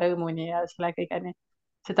jõuame oma rõõmuni ja selle kõigeni.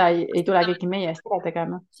 seda ei tule keegi meie eest ära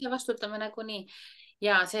tegema. ise vastutame nagunii.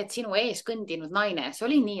 Ja see, et sinu ees kõndinud naine, see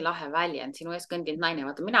oli nii lahe väljend, sinu ees kõndinud naine.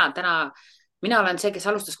 Vaata, mina olen see, kes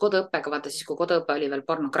alustas koduõppega, vaata siis, kui koduõpe oli veel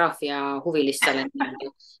pornograafia huvilistele.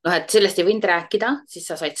 Noh, et sellest ei võinud rääkida, siis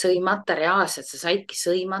sa said sõimata, reaalselt sa saidki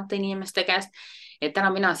sõimata inimeste käest. Et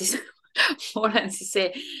täna mina siis olen siis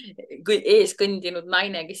see ees kõndinud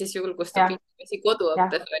naine, kes siis julgustab inimesi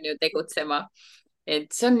koduõppes on ju tegutsema.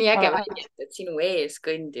 Et see on nii äge väljend, et sinu ees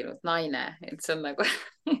kõndinud naine, et see on nagu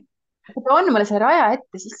ta on mulle see raja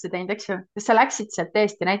ette sisse teinud, eks ju, sest sa läksid sealt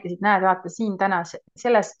tõesti, näitasid, näed, vaata siin täna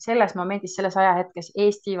selles momendis, selles ajahetkes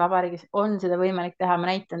Eesti Vabariigis on seda võimalik teha,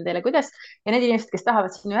 ma näitan teile, kuidas. Ja need inimesed, kes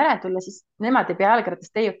tahavad sinu järele tulla, siis nemad ei pea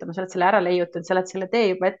jalgratast leiutama, sa oled selle ära leiutanud, sa oled selle tee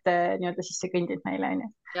juba ette nii-öelda sisse kõndinud neile,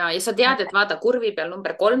 onju. Ja sa tead, et vaata kurvi peal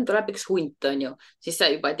number 3 tuleb üks hunt, on ju, siis sa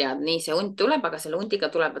juba tead, nii see hunt tuleb, aga selle hundiga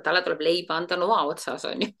tuleb, talle tuleb leiba anda noa otsas,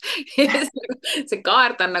 on ju. see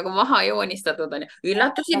kaart on nagu maha joonistatud, on ju.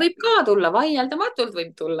 Üllatusi võib ka tulla, vaieldamatult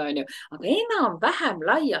võib tulla, on ju, aga enam-vähem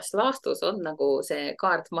laias laastus on nagu see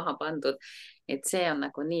kaart maha pandud. Et see on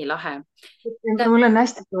nagu nii lahe. Mul on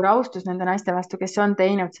hästi suur austus nende naiste vastu, kes on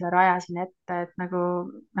teinud selle raja siin ette, et nagu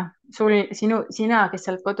noh, sina, kes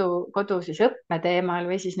sa oled kodu siis õppe teemal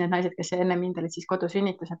või siis need naised, kes enne mind olid siis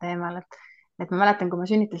kodusünnituse teemal, et ma mäletan, kui ma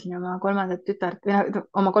sünnitasin oma kolmandat tütart või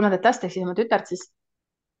oma kolmandat last ehk siis oma tütart, siis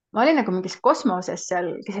ma olin nagu mingis kosmoses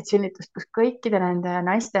seal keset sünnitust, kus kõikide nende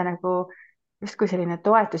naiste nagu justkui selline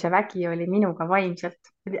toetus ja vägi oli minuga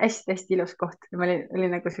vaimselt. Hästi-hästi ilus koht. Ma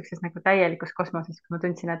olin nagu sellises nagu täielikus kosmoses, kui ma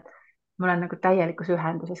tundsin, et ma olen nagu täielikus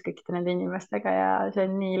ühenduses kõikide nende inimestega ja see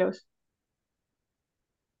on nii ilus.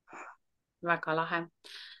 Väga lahe.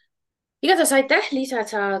 Igatahes aitäh, Liisa,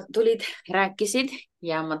 et sa tulid, rääkisid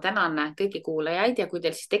ja ma tänan kõiki kuulajaid ja kui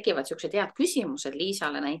teil siis tekivad siuksed head küsimused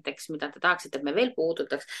Liisale näiteks, mida te tahaksite, et me veel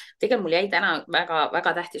puudutaks. Tegelikult mul jäi täna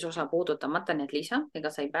väga tähtis osa puudutamata, nii et Liisa,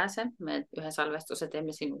 ega sa ei pääse, me ühe salvestuse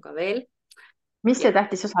teeme sinuga veel. Mis see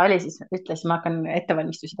tähtis osa oli siis? Ütle, siis ma hakkan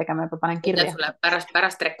ettevalmistusi tegema, juba panen kirja.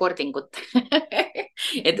 Pärast recordingut.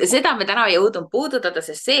 Et seda me täna ei jõudnud puudutada,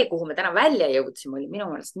 sest see, kuhu me täna välja jõudsime, oli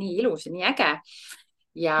minu meelest nii ilus ja nii äge.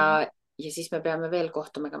 Ja siis me peame veel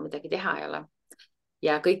kohtuma, ega midagi teha ei ole.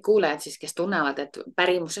 Ja kõik kuulajad siis, kes tunnevad, et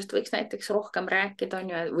pärimusest võiks näiteks rohkem rääkida, on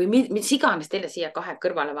ju, või mis iganes teile siia kahe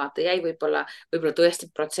kõrvale vaata jäi, võib-olla tõesti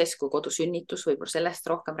protsess kui kodusünnitus, võib-olla sellest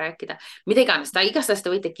rohkem rääkida. Mida iganes, igastahes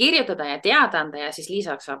te võite kirjutada ja teada anda ja siis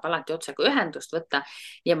Liisaga saab alati otsaga ühendust võtta.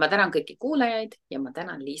 Ja ma tänan kõiki kuulajaid ja ma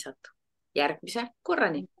tänan Liisat. Järgmise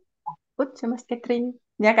korrani. Kutsumast, Ketrin.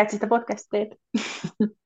 Ja äge, et seda podcast teed.